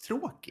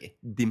pisstråkig.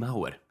 Die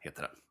Mauer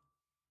heter den.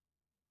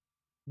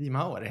 Die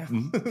Mauer, ja.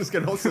 Ska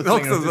du också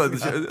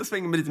jag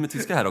svänger mig lite med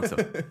tyska här också.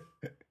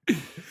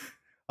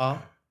 Ja.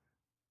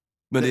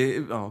 Men det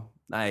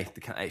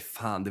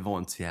var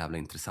inte så jävla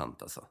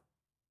intressant alltså.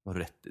 Var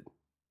rätt i.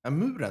 Ja,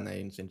 muren är ju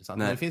inte så intressant.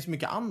 Men det finns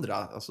mycket andra.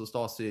 Alltså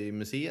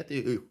Stasi-museet är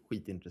ju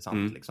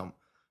skitintressant liksom.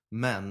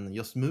 Men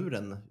just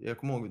muren, jag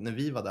kommer ihåg när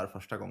vi var där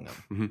första gången.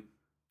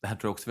 Det här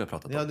tror jag också vi har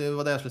pratat om. Ja, det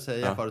var det jag skulle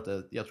säga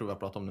förut. Jag tror vi har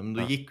pratat om det. Men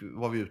då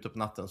var vi ute på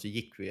natten, så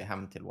gick vi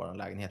hem till vår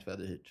lägenhet vi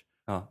hade hyrt.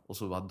 Och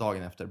så var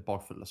dagen efter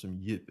bakfulla som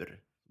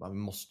djur. Vi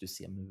måste ju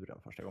se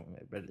muren första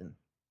gången i Berlin.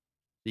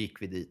 Då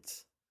gick vi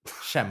dit.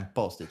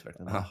 Kämpa oss dit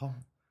verkligen. Jaha.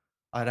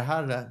 Ja, det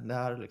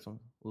här liksom.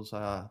 Och då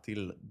sa jag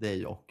till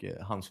dig och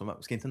han som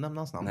ska inte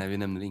nämna hans namn. Nej, vi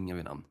nämner inga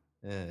vid namn.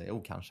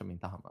 Kanske, men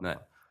inte han. Nej.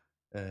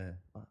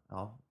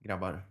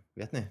 Grabbar,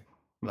 vet ni?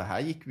 Det här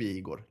gick vi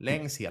igår.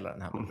 Längs hela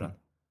den här muren.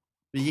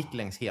 Vi gick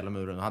längs hela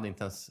muren och hade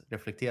inte ens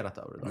reflekterat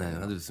över det. Nej, det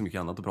hade så mycket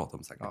annat att prata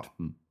om säkert.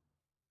 Ja.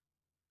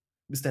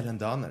 Beställ en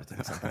döner till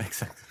exempel.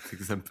 Exakt, till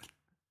exempel.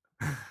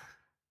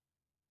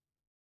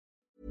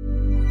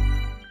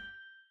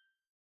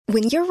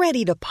 When you're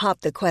ready to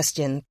pop the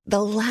question,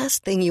 the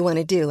last thing you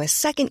want to do is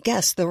second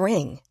guess the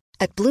ring.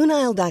 At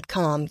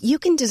BlueNile.com, you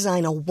can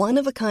design a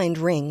one-of-a-kind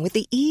ring with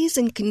the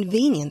ease and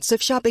convenience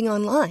of shopping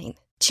online.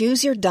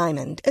 Choose your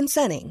diamond and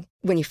setting.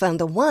 When you find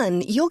the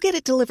one, you'll get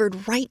it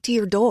delivered right to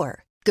your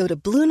door. Go to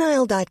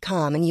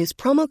BlueNile.com and use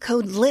promo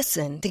code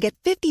LISTEN to get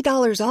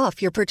 $50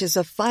 off your purchase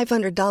of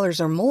 $500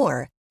 or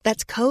more.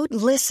 That's code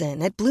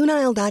LISTEN at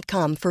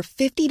BlueNile.com for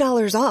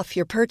 $50 off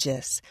your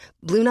purchase.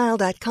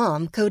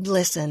 BlueNile.com, code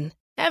LISTEN.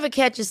 Ever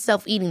catch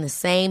yourself eating the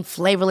same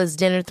flavorless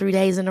dinner 3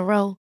 days in a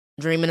row?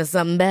 Dreaming of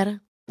something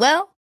better?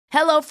 Well,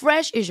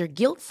 HelloFresh is your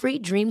guilt-free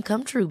dream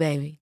come true,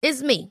 baby.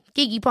 It's me,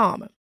 Keke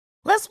Palmer.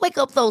 Let's wake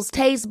up those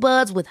taste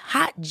buds with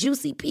hot,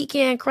 juicy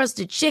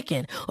pecan-crusted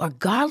chicken or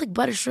garlic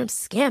butter shrimp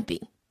scampi.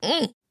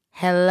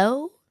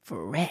 Hello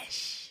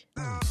Fresh.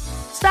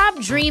 Stop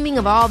dreaming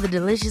of all the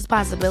delicious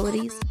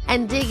possibilities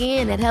and dig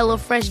in at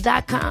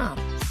HelloFresh.com.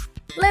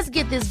 Let's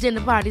get this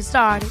dinner party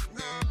started.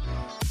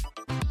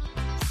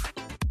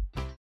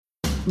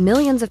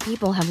 Millions of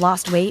people have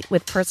lost weight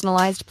with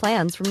personalized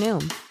plans from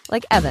Noom.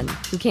 Like Evan,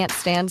 who can't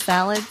stand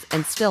salads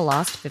and still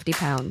lost 50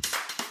 pounds.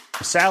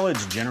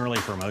 Salads generally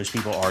for most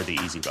people are the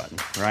easy button,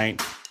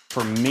 right?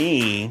 For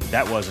me,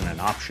 that wasn't an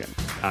option.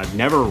 I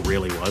never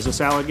really was a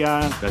salad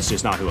guy. That's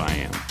just not who I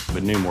am.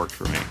 But Noom worked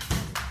for me.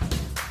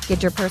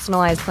 Get your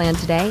personalized plan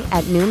today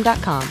at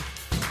Noom.com.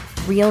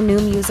 Real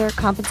Noom user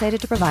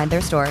compensated to provide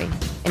their story.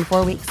 In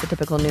 4 weeks, the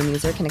typical Noom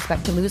user can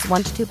expect to lose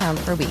 1 to 2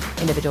 pounds per week.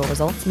 Individual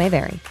results may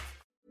vary.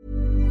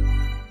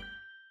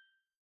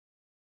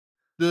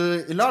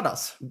 Du, i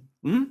lördags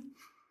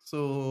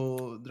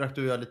så drack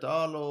du och jag lite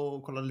öl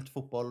och kollade lite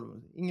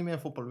fotboll. Ingen mer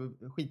fotboll,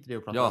 vi skiter i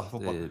att prata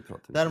fotboll.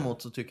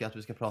 Däremot så tycker jag att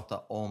vi ska prata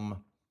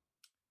om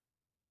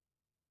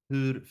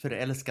hur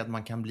förälskad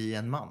man kan bli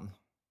en man.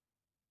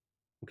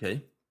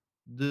 Okej.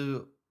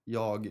 Du,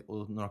 jag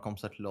och några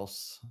kompisar till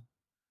oss.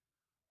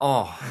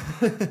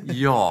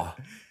 Ja.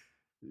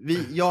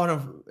 Vi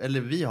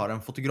har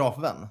en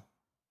fotografvän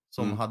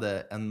som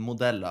hade en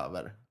modell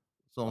över.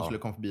 Som skulle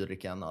komma förbi och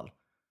dricka en öl.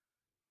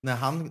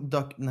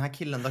 När den här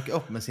killen dök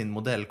upp med sin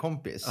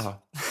modellkompis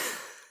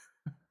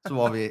så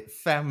var vi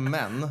 5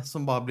 män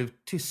som bara blev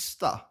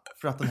tysta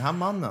för att den här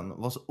mannen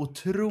var så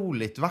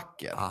otroligt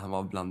vacker. Ja, han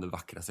var bland det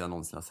vackraste jag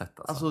någonsin har sett.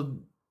 Alltså,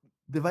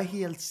 det var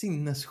helt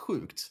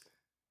sinnessjukt.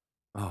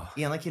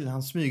 Ena killen,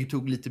 han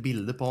tog lite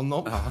bilder på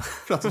honom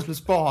för att han skulle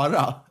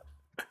spara.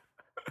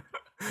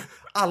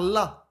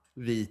 Alla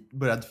vi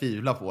började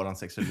tvivla på vår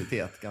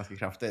sexualitet ganska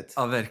kraftigt.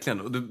 Ja,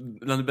 verkligen. Och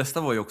bland det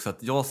bästa var ju också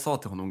att jag sa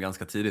till honom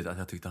ganska tidigt att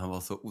jag tyckte han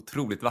var så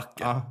otroligt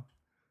vacker.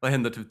 Vad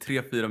händer typ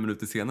 3-4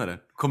 minuter senare?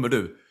 Kommer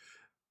du?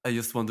 I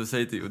just want to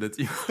say to you that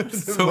you are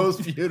the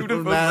most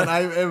beautiful man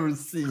I've ever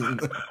seen.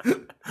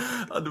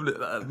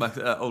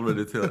 I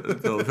already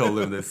told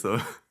him this, so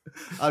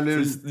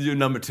you're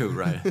number 2,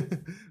 right?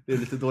 Det är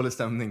lite dålig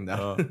stämning där.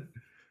 Ja.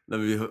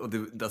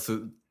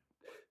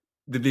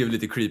 Det blev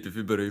lite creepy för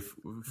vi började ju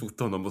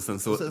fota honom och sen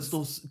stå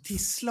och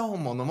tissla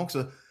om honom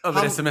också.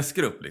 Över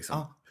sms-grupp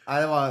liksom.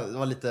 Ja, det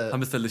var lite... Han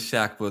beställde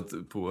käk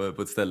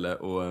på ett ställe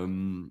och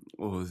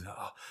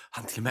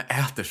han till och med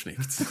äter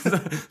snyggt.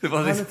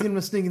 Han är till och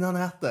med snygg när han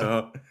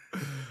äter.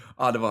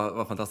 Ja, det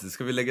var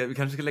fantastiskt. Vi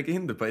kanske ska lägga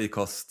in det på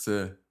Acast.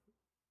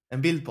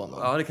 En bild på honom?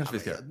 Ja, det kanske vi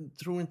ska. Jag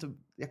tror inte...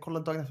 Jag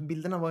kollade dagen efter,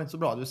 bilderna var inte så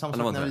bra. Det var samma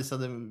sak när jag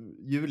visade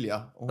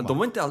Julia. De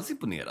var inte alls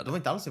imponerade. De var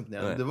inte alls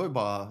imponerade. Nej. Det var ju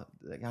bara...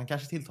 Han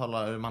kanske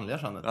tilltalar manliga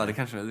könet. Ja, det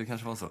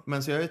kanske var så.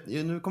 Men så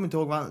nu kommer inte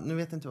ihåg nu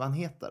vet jag inte vad han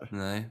heter.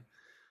 Nej.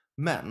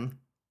 Men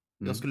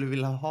jag skulle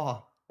vilja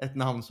ha ett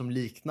namn som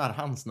liknar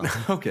hans namn.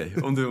 Okej,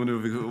 om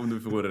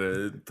du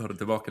får ta det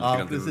tillbaka lite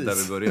grann till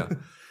där vi börjar.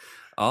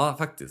 Ja,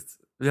 faktiskt.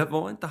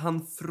 Var inte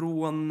han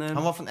från...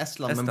 Han var från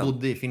Estland men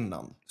bodde i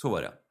Finland. Så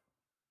var det.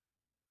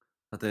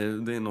 Att det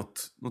är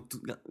något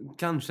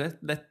kanske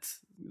lätt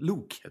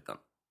Luke heter han.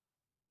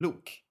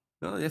 Luke?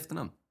 Ja, i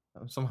efternamn.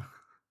 Som...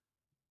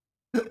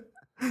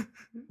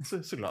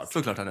 Såklart.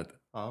 Såklart han heter.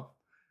 Ja.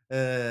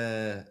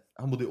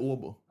 Han bodde i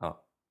Åbo.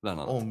 Ja, bland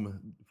annat. Om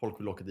folk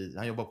vill åka dit.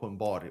 Han jobbar på en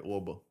bar i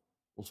Åbo.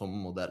 Och som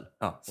modell.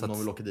 Ja, om de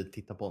vill åka dit och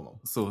titta på honom.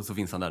 Så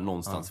finns han där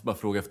någonstans. Ja. Bara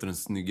fråga efter den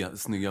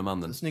snygga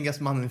mannen. Den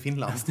snyggaste mannen i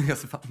Finland.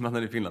 Snyggaste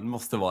mannen i Finland.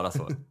 Måste vara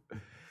så.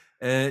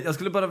 Jag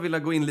skulle bara vilja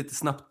gå in lite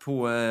snabbt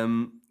på...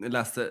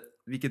 läste,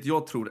 vilket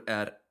jag tror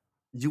är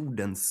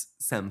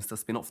jordens sämsta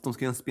spin-off. De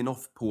ska göra en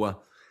spin-off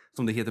på,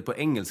 som det heter på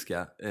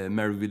engelska,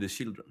 Married with the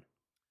Children.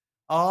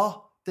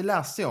 Ja, det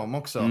läste jag om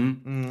också.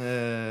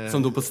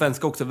 Som då på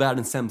svenska också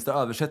världens sämsta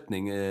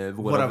översättning.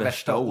 Våra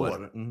värsta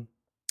år.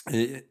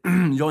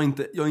 Jag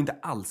är inte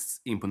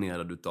alls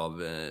imponerad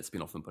utav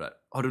spin-offen på det här.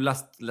 Har du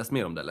läst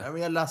mer om det eller? Ja,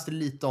 jag läste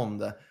lite om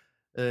det.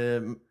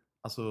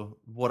 Alltså,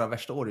 Våra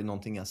värsta år är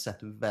någonting jag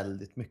sett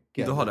väldigt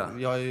mycket. Du har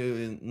det? Jag är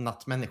ju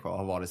nattmänniska och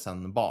har varit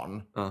sedan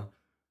barn.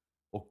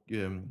 Och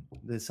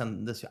det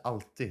sändes ju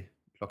alltid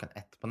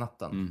 1:00 på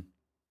natten.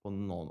 På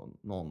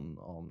någon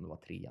om det var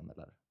 3:an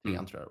eller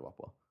 3:an tror jag det var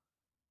på.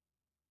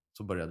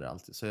 Så började det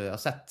alltid. Så jag har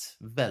sett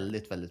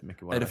väldigt, väldigt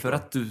mycket. Är det för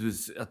att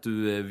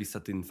du visste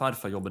att din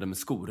farfar jobbade med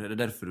skor? Är det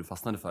därför du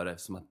fastnade för det?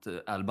 Som att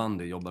Al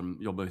Bundy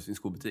jobbar i sin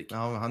skobutik?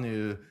 Ja, men han är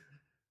ju...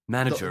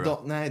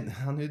 Manager? Nej,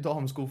 han är ju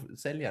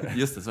damskosäljare.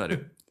 Just det, så är det.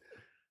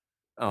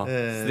 Ja, så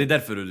det är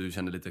därför du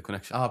kände lite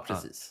connection. Ja,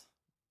 precis.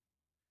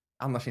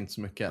 Annars inte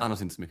så mycket.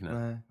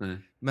 Nej.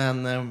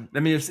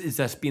 Men i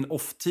så här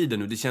spin-off-tiden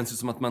nu, det känns ju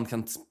som att man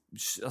kan...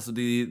 Alltså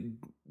det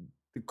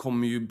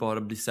kommer ju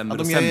bara bli sämre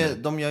och sämre.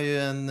 De gör ju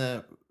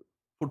en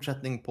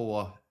fortsättning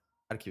på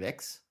Arkiv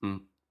X.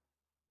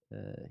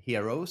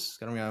 Heroes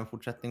ska de göra en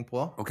fortsättning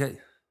på.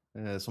 Okej.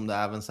 Som det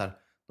även så här,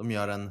 de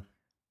gör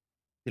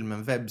till och med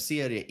en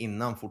webbserie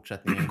innan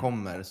fortsättningen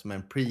kommer som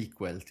en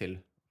prequel till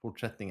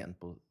fortsättningen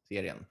på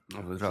serien.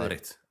 Ja, det är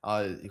rörigt.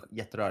 Ja,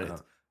 jätterörigt.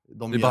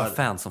 Ja. Det är bara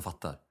fans som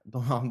fattar.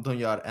 De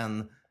gör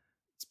en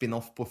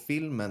spin-off på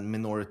filmen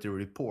Minority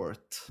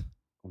Report.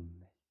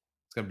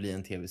 Ska bli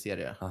en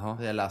tv-serie.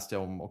 Jag läste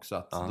om också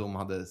att de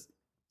hade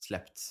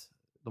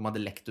de hade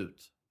läckt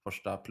ut.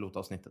 Första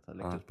pilotavsnittet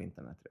hade läckt ut på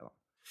internet redan.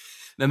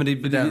 Nej, men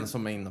det är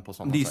som är inne på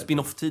sådana det är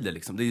spin-off-tider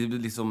liksom. Det är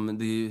liksom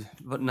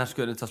när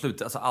ska det ta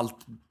slut? Alltså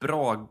allt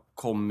bra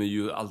kommer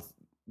ju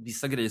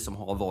vissa grejer som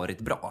har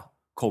varit bra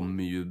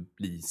kommer ju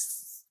bli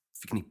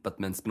förknippat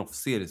med en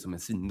spin-off-serie som är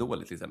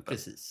svindålig till exempel.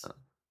 Precis. Ja.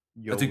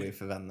 Joey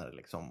för vänner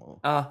liksom.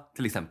 Ja,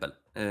 till exempel.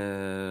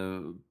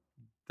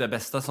 Det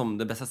bästa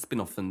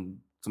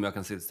spin-offen som jag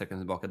kan se sträcka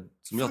tillbaka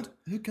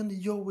hur kunde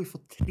Joey få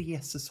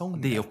 3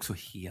 säsonger? Det är också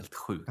helt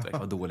sjukt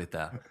vad dåligt det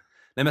är.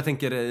 Nej, men jag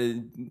tänker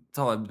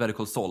ta Better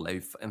Call Saul är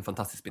ju en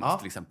fantastisk spin-off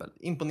till exempel.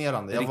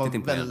 Imponerande. Jag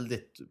var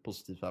väldigt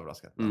positivt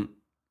överraskad.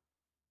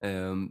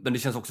 Men det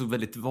känns också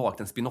väldigt vagt.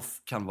 En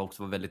spin-off kan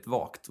också vara väldigt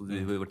vagt. Och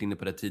vi har ju varit inne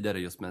på det tidigare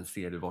just med en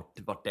serie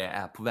vart det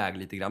är på väg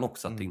lite grann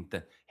också. Att det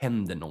inte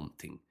händer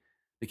någonting.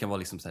 Det kan vara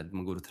liksom så här,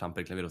 man går och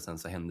trampar i klaver och sen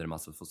så händer det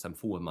massa och sen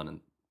får man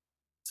en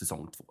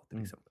säsong 2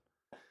 till exempel.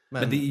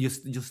 Men det är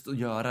just att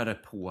göra det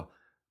på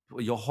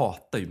jag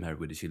hatar ju Married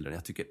with the Children.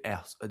 Jag tycker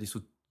det är så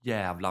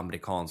jävla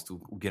amerikanskt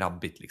och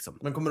grabbigt liksom.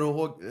 Men kommer du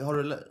ihåg,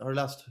 har du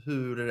läst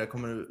hur det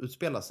kommer att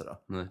utspela sig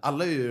då? Nej.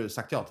 Alla har ju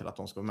sagt ja till att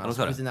de ska vara med.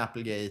 Christina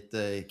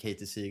Applegate,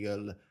 Katie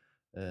Siegel,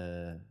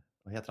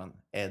 vad heter han?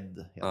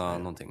 Ed heter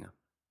han. Någonting.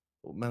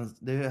 Ja. Men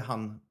det är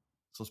han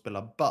som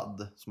spelar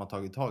Bud som har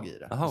tagit tag i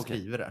det och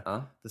skriver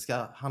det. Det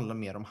ska handla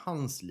mer om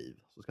hans liv.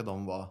 Så ska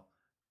de vara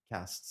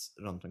casts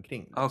runt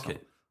omkring. Liksom. Okay.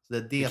 Så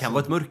det kan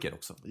vara ett mörker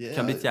också. Det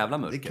kan bli ett jävla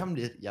mörker. Det kan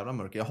bli ett jävla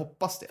mörker. Jag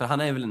hoppas det. För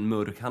han är väl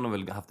han har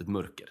väl haft ett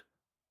mörker.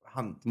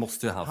 Han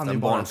måste ju ha haft en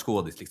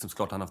barnskådis liksom,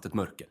 såklart han haft ett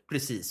mörker.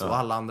 Precis, och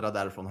alla andra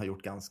därifrån har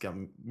gjort ganska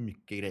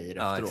mycket grejer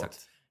efteråt.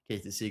 Exakt.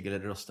 Katie Siegel är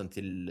rösten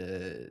till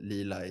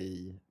Lila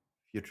i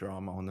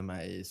Futurama, hon är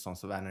med i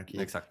Sons of Anarchy.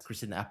 Exakt.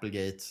 Christina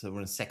Applegate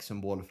var en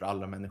sexsymbol för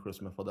alla människor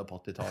som är födda på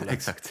 80-talet.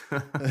 Exakt.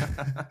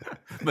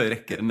 Vad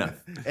räcker det?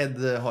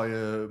 Ed har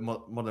ju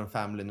Modern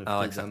Family nu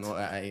för tiden och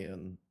är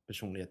en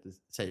personlighet i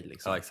sig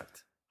liksom. Ja,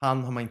 exakt.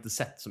 Han har man inte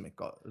sett så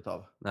mycket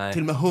utav. Nej.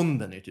 Till och med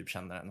hunden är ju typ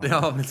kändare än honom.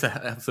 Ja,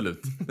 men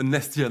absolut. Den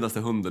näst kändaste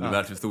hunden i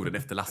världshistorien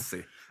efter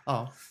Lassie.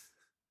 Ja.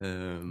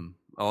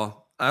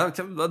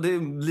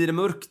 Blir det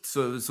mörkt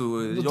så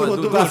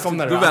då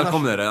välkomnar du. Då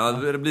välkomnar det. Ja,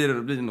 det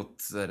blir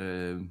något så här,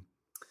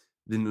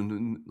 blir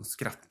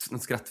någon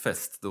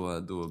skrattfest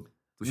då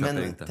köper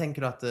jag inte. Men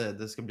tänker du att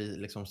det ska bli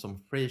liksom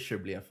som Frasier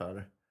blev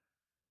för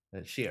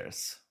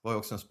Cheers? Var ju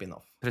också en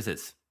spin-off.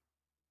 Precis.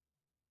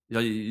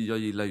 Jag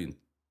gillar ju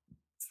inte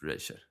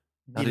Frasier.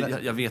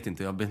 Jag vet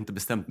inte, jag har inte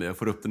bestämt mig. Jag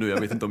får upp det nu,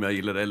 jag vet inte om jag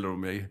gillar det eller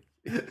om jag...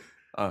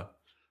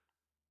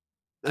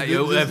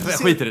 Jag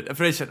skiter i det.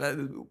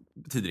 Frasier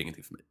betyder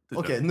ingenting för mig.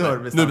 Okej, nu har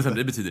du bestämt.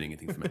 Det betyder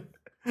ingenting för mig.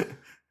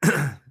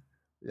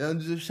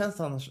 Du känns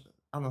annars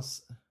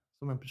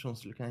som en person som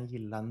skulle kunna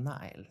gilla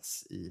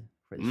Niles i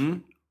Frasier.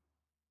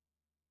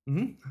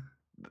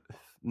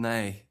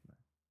 Nej.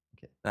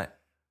 Okay. Nej.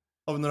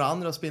 Har vi några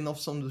andra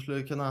spin-offs som du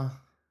skulle kunna,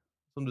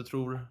 som du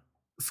tror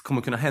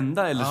kommer kunna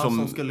hända eller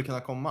som skulle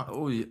kunna komma?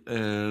 Oj.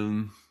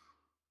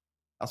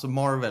 Alltså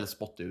Marvel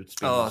spottar ut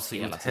spin-offs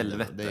hela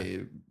helvete.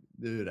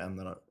 Det är ju det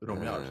enda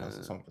de gör känns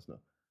det som just nu.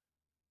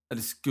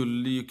 Det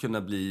skulle ju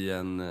kunna bli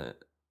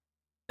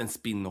en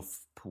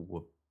spin-off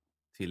på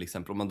till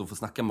exempel, om man då får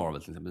snacka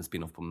Marvel till exempel, en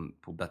spin-off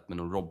på Batman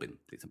och Robin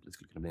till exempel. Det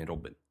skulle kunna bli en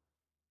Robin.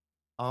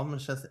 Ja, men det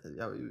känns,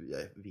 jag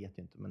vet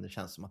ju inte, men det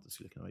känns som att det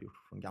skulle kunna vara gjort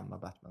från gamla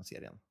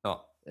Batman-serien.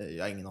 Ja.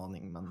 Jag har ingen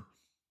aning, men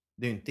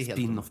det är ju inte helt...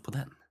 Spin-off på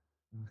den.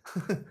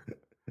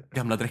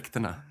 Gamla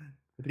dräkterna.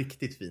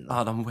 Riktigt fina.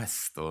 Adam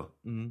West och...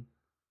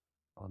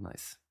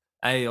 nice.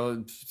 Nej,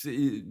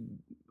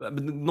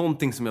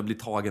 någonting som jag blir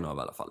tagen av i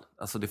alla fall.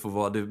 Alltså det får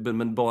vara det,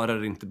 men bara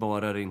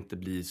det inte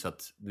blir så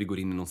att vi går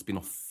in i någon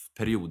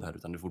spin-off-period här,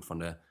 utan det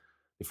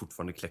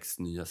fortfarande kläcks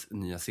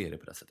nya serier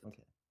på det sättet.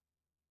 Okay.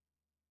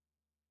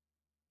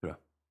 Tror jag.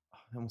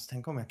 Jag måste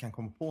tänka om jag kan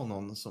komma på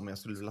någon som jag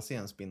skulle vilja se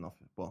en spin-off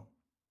på.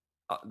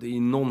 Ja, det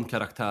är någon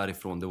karaktär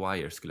ifrån The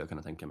Wire skulle jag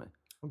kunna tänka mig.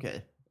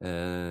 Okej.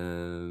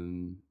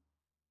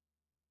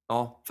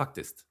 Ja,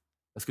 faktiskt.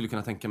 Jag skulle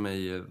kunna tänka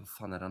mig, vad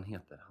fan är han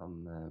heter?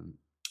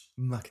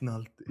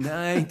 McNulty.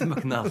 Nej, inte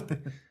McNulty.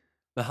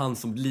 Men han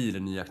som blir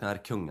den nya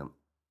knarkkungen.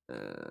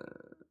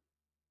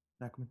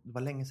 Det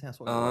var länge sedan jag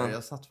såg det.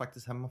 Jag satt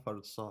faktiskt hemma förut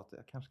och sa att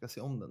jag kanske ska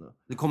se om det nu.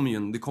 Det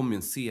kommer ju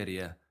en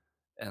serie,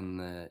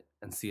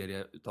 en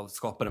serie utav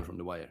skaparen från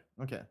The Wire.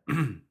 Okej.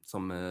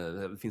 Som,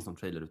 det finns någon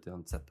trailer ute, jag har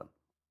inte sett den.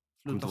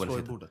 Sluta slå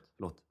i bordet.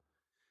 Förlåt.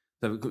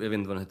 Jag vet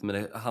inte vad den heter, men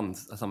det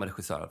är samma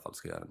regissör i alla fall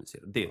ska göra en ny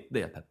serie.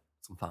 Det är pepp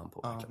som fan på.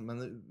 Ja, men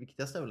det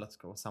viktigaste är väl att det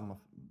ska vara samma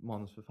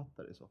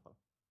manusförfattare i så fall.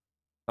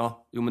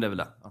 Ja, jo men det är väl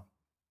det. Ja.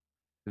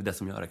 Det är det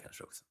som gör det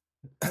kanske också.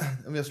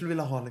 Jag skulle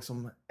vilja ha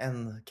liksom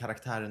en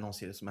karaktär i någon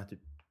serie som är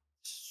typ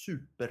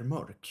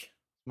supermörk.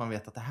 Man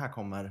vet att det här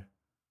kommer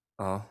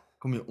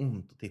ju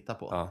ont att titta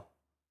på.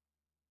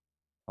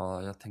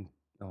 Ja, jag tänkte...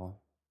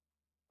 Ja,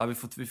 vi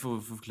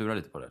får klura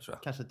lite på det, tror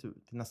jag. Kanske till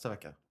nästa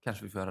vecka.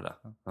 Kanske vi får göra det.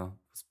 Ja.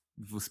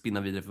 Vi får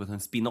spinna vidare, vi får ta en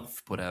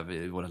spin-off på det här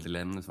i våra lilla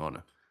ämne som var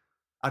nu.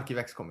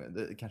 Arkivex kommer ju,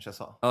 det kanske jag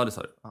sa. Ja, det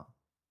sa du. Ja.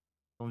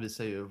 De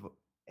visar ju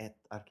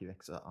ett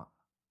Arkivex. Ja.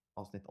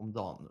 avsnitt om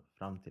dagen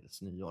fram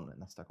tills nyår när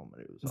nästa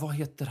kommer i USA. Vad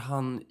heter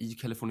han i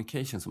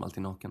Californication som alltid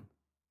är naken?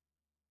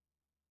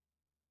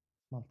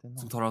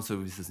 Som tar alltså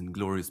och visar sin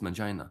glorious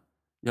mangina.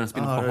 Gör en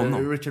spin-off på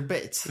honom. Richard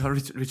Bates. Ja,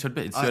 Richard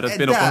Bates. Gör en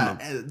spin-off på honom.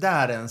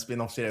 Där är en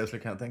spin-off-serie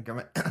skulle jag tänka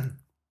mig.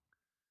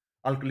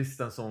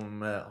 Alkoholisten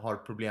som har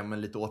problem med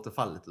lite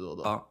återfall lite då och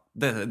då. Ja,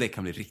 det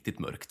kan bli riktigt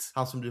mörkt.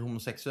 Han som blir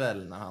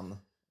homosexuell när han...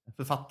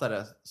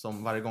 Författare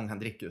som varje gång han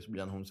dricker så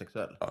blir han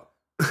homosexuell. Ja.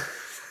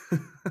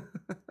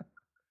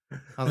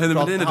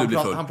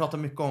 Han pratar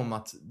mycket om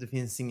att det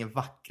finns inget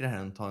vackrare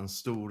än att ta en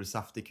stor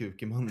saftig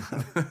kuk i munnen.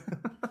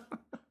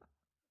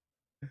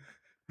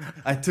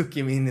 I took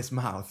him in his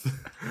mouth.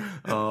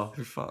 Ja,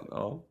 hur fan.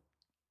 Ja,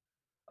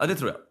 det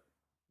tror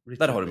jag.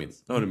 Där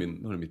har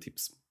du mitt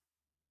tips.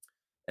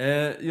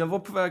 Jag var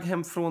på väg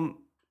hem från...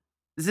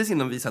 Precis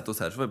innan vi satt oss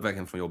här så var jag på väg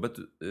hem från jobbet.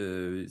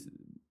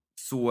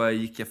 Så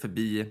gick jag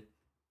förbi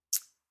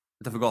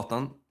utanför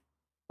gatan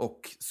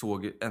och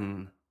såg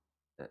en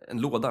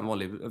låda, en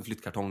vanlig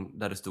flyttkartong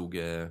där det stod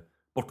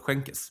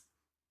bortskänkes.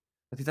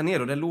 Jag tittade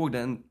ner och där låg det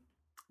en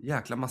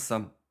jäkla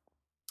massa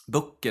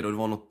böcker och det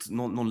var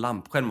någon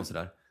lampskärm och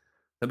sådär.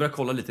 Jag började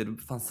kolla lite. Det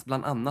fanns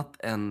bland annat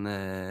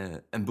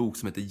en bok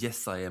som heter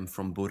Yes I am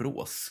from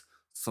Borås.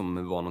 Som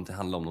var någonting,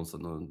 handlade om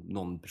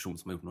någon person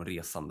som har gjort någon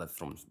resande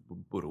från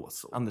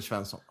Borås. Anders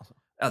Svensson alltså.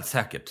 Ja,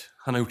 säkert.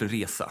 Han har gjort en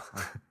resa.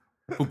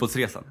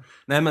 Fotbollsresan.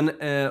 Nej men,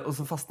 och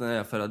så fastnade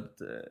jag för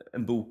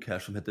en bok här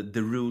som heter The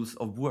Rules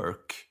of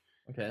Work.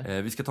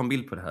 Okay. Vi ska ta en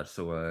bild på det här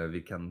så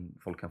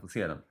folk kan få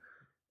se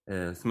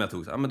den. Som jag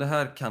tog. Men det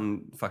här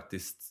kan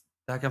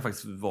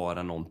faktiskt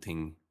vara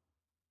någonting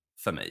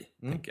för mig,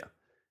 tänker jag.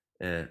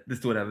 Det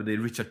står där, det är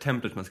Richard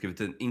Templer som har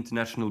skrivit en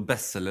international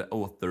bestseller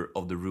author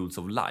of the rules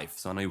of life.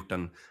 Så han har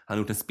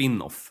gjort en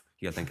spin-off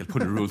helt enkelt på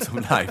the rules of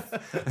life.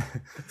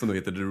 Som då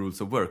heter the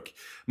rules of work.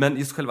 Men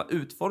just själva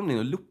utformningen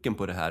och looken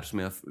på det här som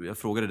jag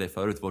frågade dig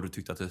förut vad du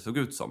tyckte att det såg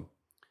ut som.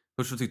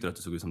 Först så tyckte du att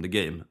det såg ut som The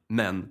Game.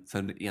 Men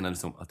sen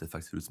enades om att det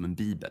faktiskt ser ut som en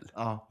bibel.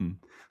 Ja.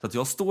 Så att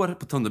jag står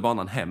på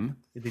tunnelbanan hem.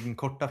 I din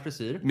korta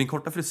frisyr. Min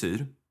korta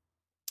frisyr.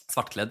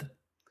 Svartklädd.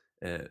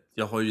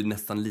 Jag har ju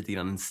nästan lite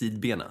grann en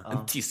sidbena.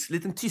 Ja.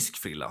 Liten tysk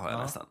frilla har jag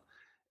nästan.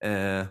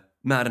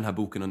 Med den här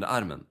boken under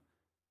armen.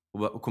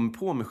 Och kommer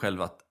på mig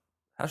själv att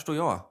här står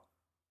jag.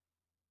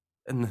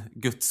 En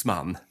Guds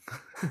man.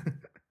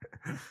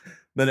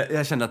 Men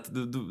jag kände att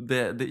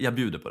jag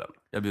bjuder på den.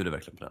 Jag bjuder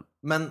verkligen på den.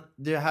 Men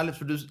det är härligt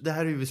för det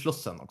här är ju vid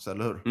Slussen också,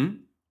 eller hur? Mm.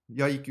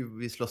 Jag gick ju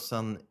vid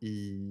Slussen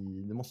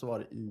det måste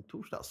vara i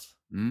torsdags.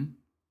 Mm.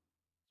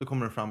 Så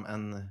kommer det fram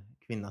en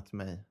kvinna till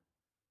mig.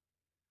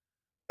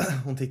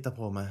 Hon tittar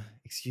på mig.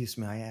 Excuse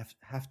me, I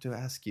have to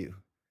ask you.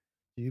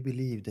 Do you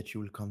believe that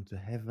you will come to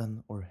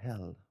heaven or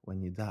hell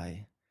when you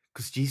die?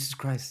 Because Jesus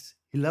Christ,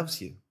 he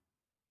loves you.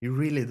 He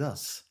really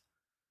does.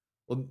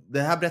 Och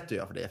det här berättade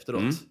jag för dig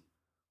efteråt. Mm.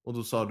 Och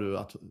då sa du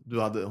att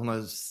hon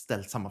hade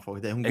ställt samma fråga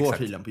till dig. Hon Exakt. går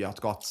tydligen på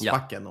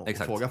Götgatsbacken och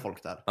frågar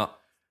folk där. Ja.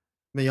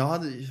 Men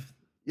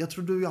jag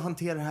tror jag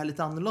hanterar det här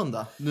lite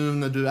annorlunda. Nu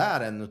när du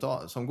är en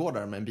som går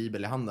där med en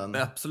bibel i handen.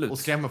 Absolut. Och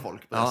skrämmer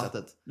folk på det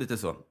sättet. Lite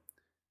så.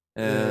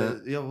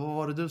 Vad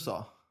var det du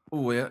sa?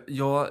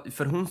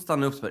 För hon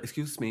stannade upp och bara,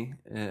 excuse me.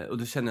 Och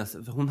då kände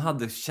jag, hon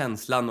hade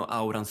känslan och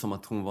auran som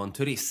att hon var en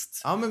turist.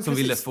 Som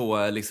ville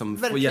få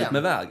hjälp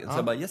med vägen. Så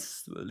jag bara,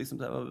 yes,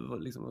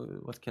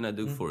 what can I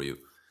do for you?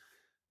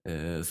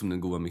 Som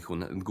den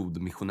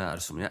god missionär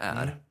som jag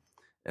är.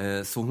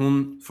 Så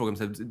hon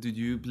frågade mig, do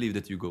you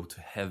believe that you go to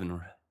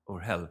heaven or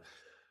hell?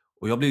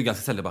 Och jag blev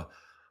ganska ställd, bara,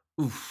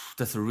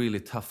 that's a really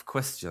tough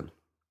question.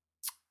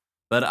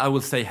 But I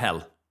will say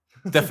hell.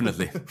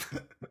 Definitely.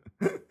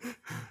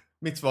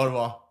 Mitt svar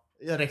var,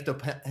 jag räckte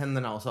upp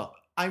händerna och sa,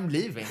 I'm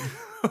leaving.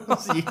 Och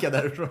så gick jag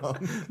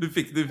därifrån. Du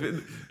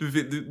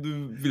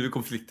ville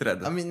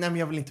konflikträdd. Nej, men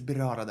jag vill inte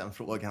beröra den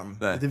frågan.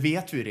 Nej. Det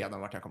vet vi ju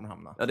redan vart jag kommer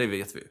hamna. Ja, det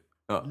vet vi.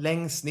 Ja.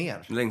 Längst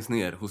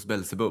ner hos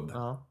Belzebub.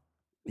 Ja.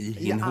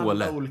 I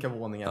alla olika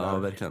våningar. Ja, där.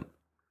 Verkligen.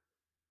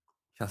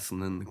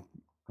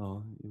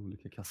 I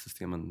olika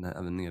kassystemen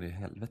även nere i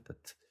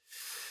helvetet.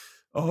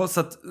 Ja,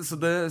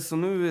 så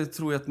nu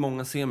tror jag att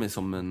många ser mig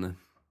som en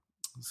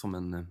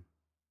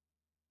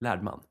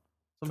lärd man.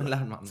 Som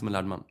en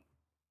lärd man.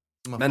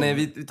 Men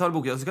vi tar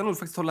boken. Jag ska nog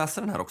faktiskt ta och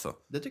läsa den här också.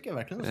 Det tycker jag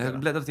verkligen. Jag har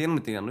bläddrat igenom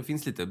lite grann. Det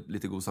finns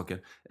lite god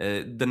saker.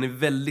 Den är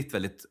väldigt,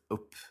 väldigt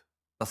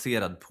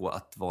baserad på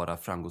att vara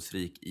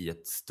framgångsrik i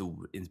ett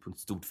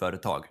stort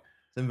företag.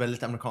 Det är en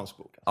väldigt amerikansk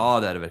bok. Alltså. Ja,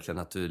 det är det verkligen.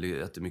 Att det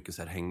är mycket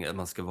så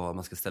här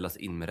man ska ställas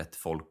in med rätt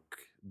folk.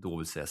 Då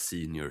vill säga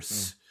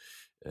seniors.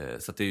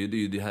 Så att det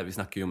är det här, vi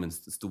snackar ju om en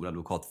stor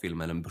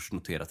advokatfilm eller en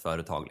börsnoterat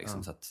företag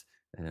liksom. Så att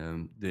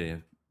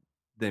det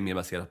är mer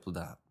baserat på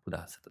det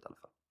här sättet i alla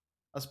fall.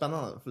 Ja,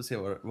 spännande, får se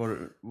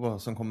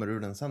vad som kommer ur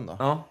den sen då.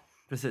 Ja,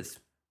 precis.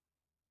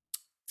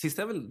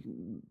 Sista jag vill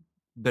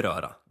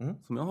beröra,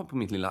 som jag har på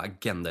min lilla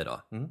agenda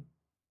idag,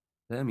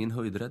 det är min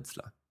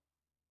höjdrädsla.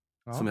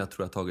 Ja. Som jag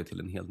tror jag tagit till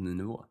en helt ny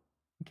nivå.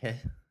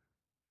 Okej.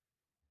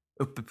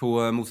 Uppe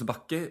på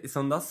Mosebacke i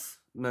söndags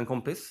med en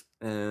kompis.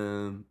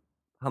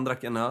 Han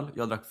drack en öl,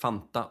 jag drack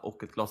Fanta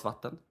och ett glas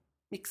vatten.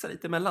 mixa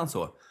lite emellan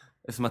så.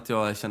 Eftersom att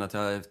jag känner att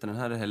jag efter den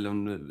här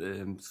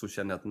helgen så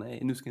känner jag att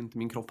nej, nu ska inte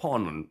min kropp ha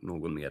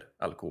någon mer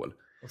alkohol.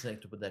 Och så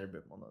gick du på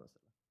derbymånaden.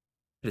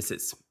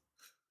 Precis.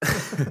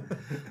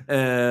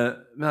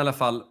 Men i alla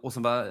fall, och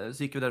så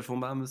gick vi därifrån,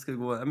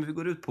 men vi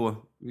går ut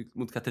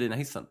mot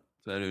Katarina-hissen.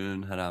 Så är det ju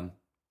den här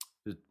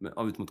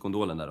ut mot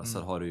gondolen där, och så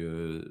har du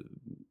ju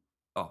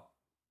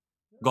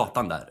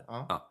gatan där.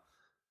 Ja.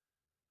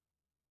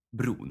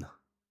 Bron.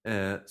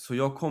 Så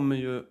jag kommer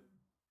ju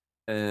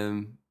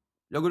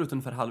jag går ut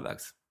ungefär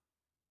halvvägs.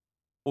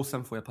 Och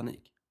sen får jag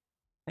panik.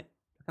 Nej,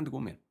 jag kan inte gå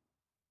mer.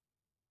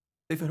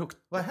 Det är för högt.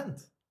 Vad har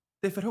hänt?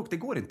 Det är för högt, det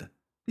går inte.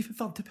 Det är för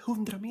fan typ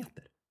 100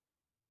 meter.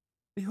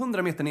 Det är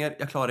 100 meter ner,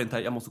 jag klarar inte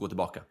här, jag måste gå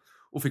tillbaka.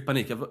 Och fick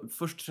panik.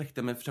 Först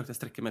försökte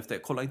sträcka mig efter.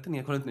 Kolla inte ner.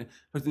 Jag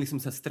försökte liksom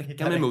så här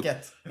sträcka mig emot.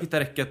 Hitta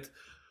räcket.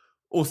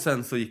 Och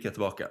sen så gick jag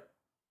tillbaka.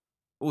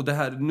 Och det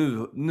här,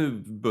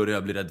 nu börjar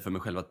jag bli rädd för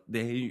mig själv. Att det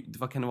är ju,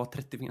 vad kan det vara,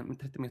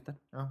 30 meter?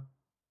 Ja.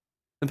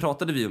 Sen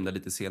pratade vi om det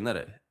lite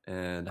senare.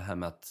 Det här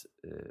med att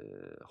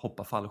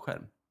hoppa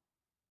fallskärm.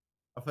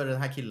 Ja, för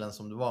den här killen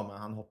som du var med,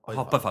 han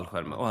hoppar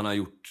fallskärm. Och han har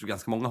gjort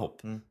ganska många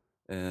hopp.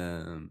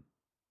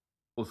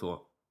 Och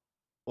så.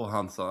 Och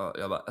han sa,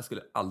 jag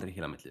skulle aldrig i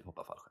hela mitt liv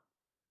hoppa fallskärm.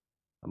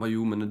 Han bara,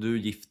 jo men när du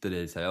gifter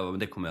dig, så här, men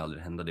det kommer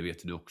aldrig hända, det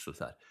vet du också.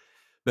 Så här.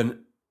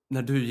 Men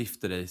när du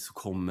gifter dig så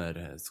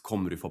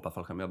kommer du få hoppa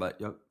fallskärm. Jag bara,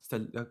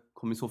 jag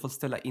kommer i så fall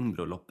ställa in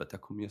bröllopet.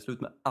 Jag kommer göra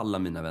slut med alla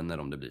mina vänner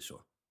om det blir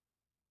så.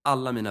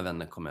 Alla mina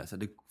vänner kommer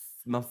säga,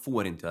 man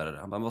får inte göra det.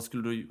 Han bara, vad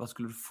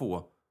skulle du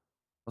få?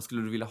 Vad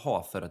skulle du vilja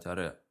ha för att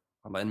göra det?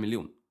 Han bara, 1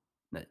 miljon.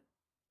 Nej,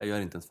 jag gör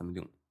inte ens 5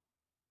 miljoner.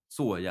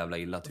 Så jävla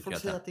illa tycker jag.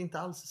 Folk säger att det inte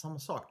alls är samma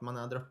sak när man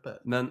är där uppe.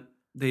 Men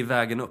det är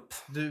vägen upp.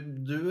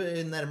 Du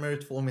är närmare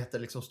 2 meter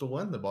liksom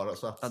stående bara.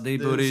 Så att ja,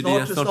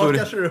 snart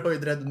kanske du är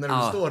höjdrädd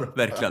när du står upp.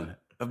 Verkligen.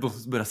 Jag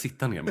måste börja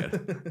sitta ner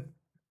mer.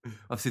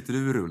 Varför sitter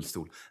du i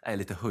rullstol? Jag är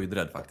lite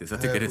höjdrädd faktiskt.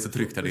 Jag tycker det är så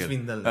tryggt här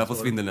nere. Jag får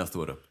svindel när jag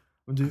står upp.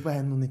 Men du var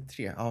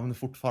 1,93. Ja, men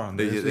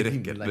fortfarande. Det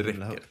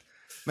räcker.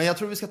 Men jag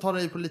tror vi ska ta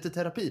dig på lite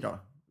terapi då.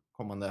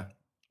 Kommande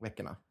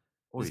veckorna.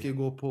 Vi ska ju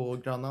gå på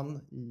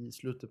Grönan i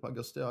slutet på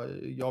augusti.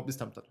 Jag har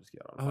bestämt att vi ska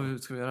göra det. Ja, hur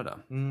ska vi göra det?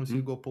 Vi ska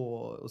gå på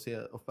och se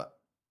Uffe.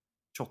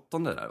 28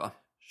 där va?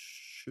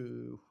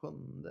 27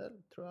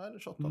 tror jag, eller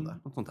 28.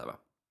 Något sånt där va?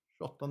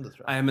 28 tror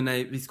jag.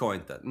 Nej, vi ska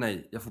inte.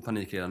 Nej, jag får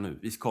panik redan nu.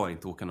 Vi ska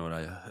inte åka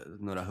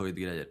några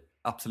höjdgrejer.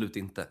 Absolut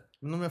inte.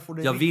 Men om jag får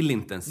det jag vill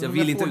inte ens. Jag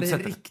vill inte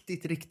utsätta.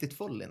 Riktigt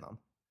full innan.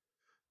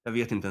 Jag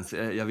vet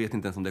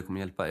inte ens om det kommer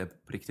hjälpa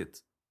på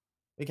riktigt.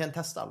 Vi kan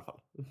testa i alla fall.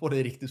 Vi får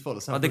det riktigt full.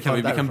 Ja, det kan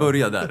vi kan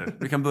börja där.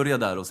 Vi kan börja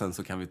där och sen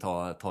så kan vi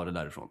ta det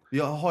därifrån.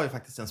 Jag har ju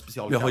faktiskt en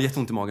specialkraft. Jag har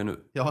jätteont i magen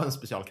nu. Jag har en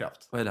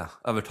specialkraft. Vad är det?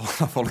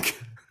 Övertala folk.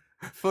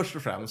 Först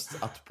och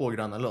främst att på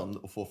Gröna Lund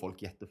och få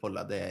folk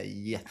jättefulla. Det är jag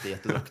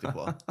jätteduktig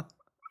på.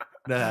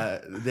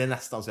 Det är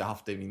nästan så jag har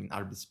haft det i min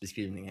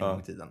arbetsbeskrivning en gång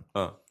i tiden.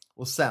 Ja.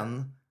 Och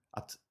sen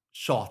att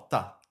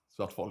tjata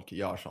så att folk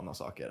gör sådana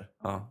saker.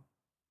 Ja.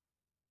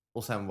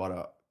 Och sen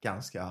vara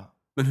ganska...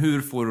 Men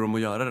hur får du dem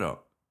att göra det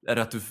då? Är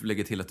det att du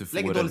lägger till att du får...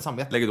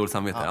 Lägger dåligt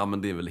samvete. Ja,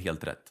 men det är väl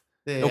helt rätt.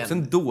 Det är också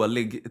ett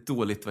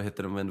dåligt, vad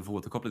heter det, om man får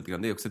återkoppla lite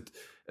grann. Det är också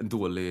en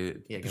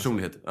dålig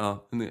personlighet.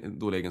 Ja, en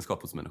dålig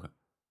egenskap hos människa.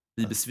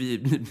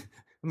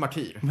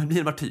 Martyr. Man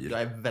blir martyr.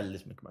 Jag är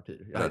väldigt mycket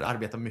martyr. Jag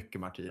arbetar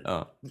mycket martyr.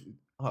 Ja.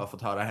 Har jag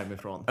fått höra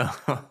hemifrån.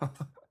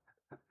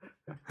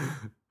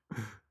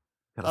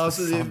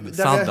 Alltså,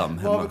 Saddam.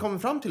 Vad har vi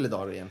kommit fram till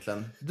idag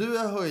egentligen? Du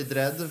är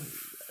höjdrädd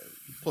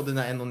på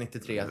dina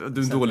 1,93.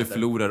 Du är en dålig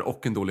förlorare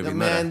och en dålig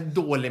vinnare. Men en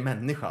dålig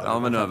människa. Ja,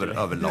 men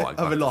överlag.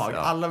 Överlag. Ja.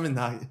 Alla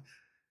mina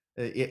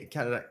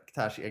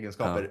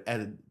karaktärsegenskaper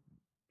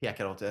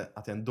pekar åt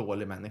att jag är en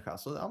dålig människa.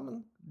 Så ja,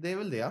 men det är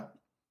väl det.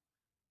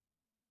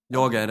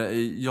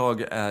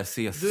 Jag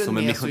ses som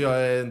en missionär. Så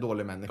jag är en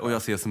dålig människa. Och jag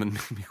ses som en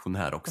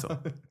missionär också.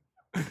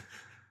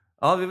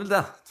 Ja, vi vill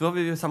det. Så har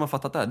vi ju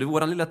sammanfattat det här. Det är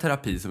vår lilla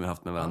terapi som vi har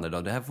haft med varandra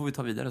idag. Det här får vi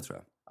ta vidare, tror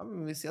jag. Ja,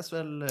 men vi ses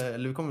väl,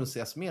 eller vi kommer att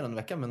ses mer en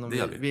vecka. Men om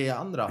vi är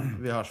andra,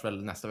 vi hörs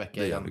väl nästa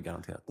vecka. Det gör vi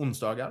garanterat.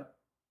 Onsdagar.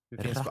 Vi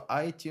finns på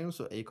iTunes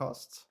och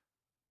Acast.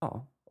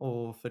 Ja.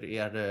 Och för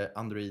er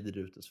Androider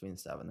ute så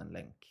finns det även en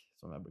länk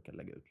som jag brukar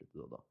lägga ut lite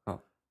då och då.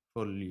 Ja.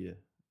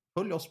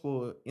 Följ oss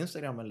på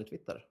Instagram eller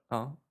Twitter.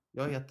 Ja.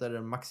 Jag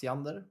heter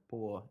Maxiander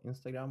på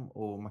Instagram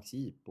och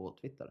Maxi på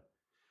Twitter.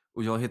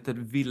 Och jag heter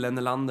Ville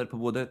Nelander på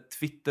både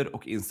Twitter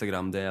och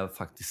Instagram, där jag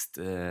faktiskt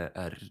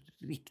är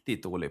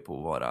riktigt dålig på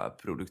att vara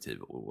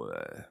produktiv och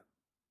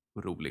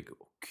rolig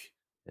och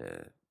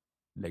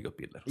lägga upp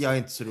bilder. Jag är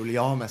inte så rolig.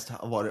 Jag har mest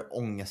varit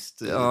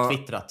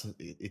twittrat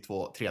i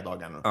 2-3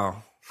 dagar nu.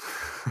 Ja.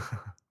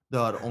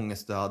 Dör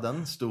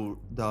ångestdöden,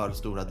 dör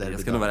stora derbydöden.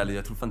 Jag ska nog vara ärlig,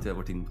 jag tror fan inte jag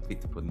har varit in på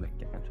Twitter på en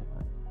vecka kanske.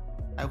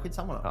 Nej,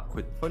 skitsamma då. Ja,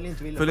 Följ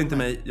inte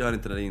mig, gör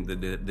inte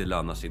det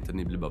lönar sig inte,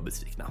 ni blir bara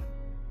besvikna.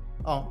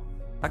 Ja.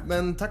 Tack.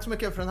 Men tack så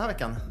mycket för den här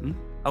veckan.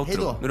 Outro. Hej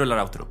då. Nu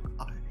rullar outro.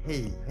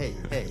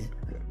 Hej.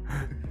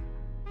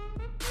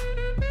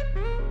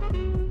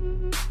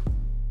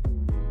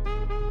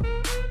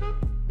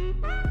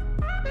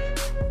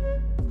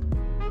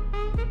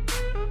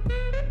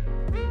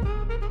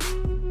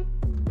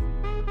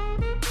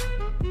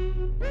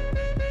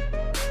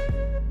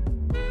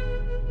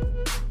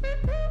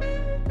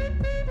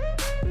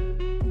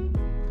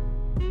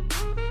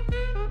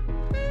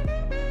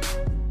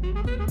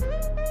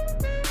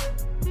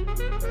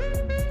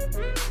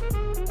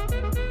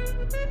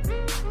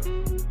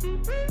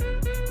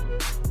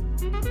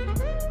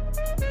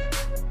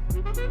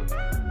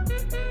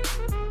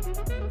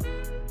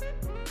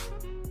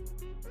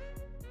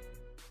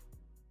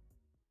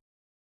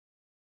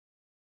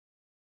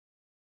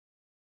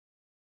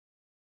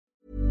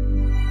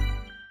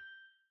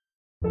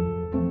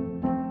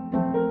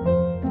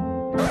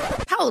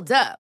 Hold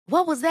up.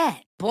 What was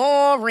that?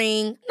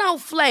 Boring. No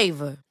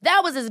flavor.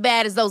 That was as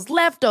bad as those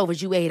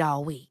leftovers you ate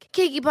all week.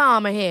 Keke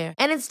Palmer here,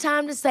 and it's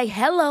time to say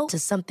hello to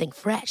something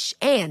fresh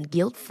and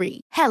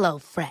guilt-free. Hello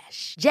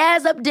Fresh.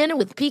 Jazz up dinner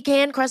with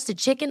pecan-crusted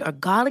chicken or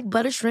garlic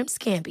butter shrimp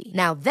scampi.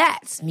 Now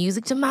that's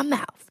music to my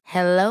mouth.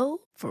 Hello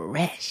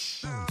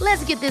Fresh.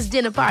 Let's get this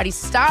dinner party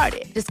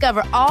started.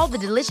 Discover all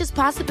the delicious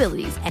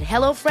possibilities at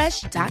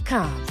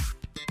hellofresh.com.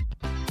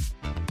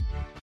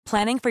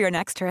 Planning for your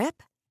next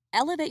trip?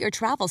 Elevate your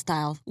travel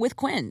style with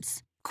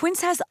Quince.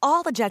 Quince has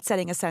all the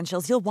jet-setting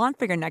essentials you'll want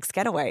for your next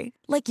getaway,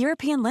 like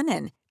European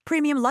linen,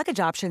 premium luggage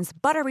options,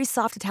 buttery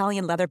soft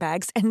Italian leather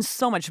bags, and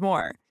so much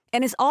more.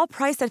 And is all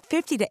priced at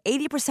 50 to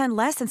 80%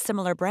 less than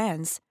similar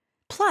brands.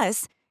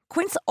 Plus,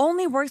 Quince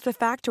only works with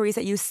factories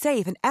that use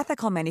safe and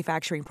ethical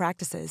manufacturing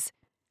practices.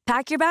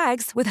 Pack your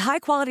bags with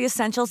high-quality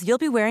essentials you'll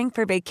be wearing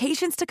for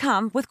vacations to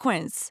come with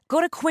Quince.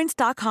 Go to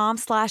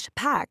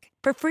quince.com/pack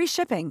for free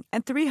shipping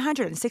and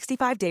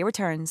 365-day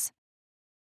returns.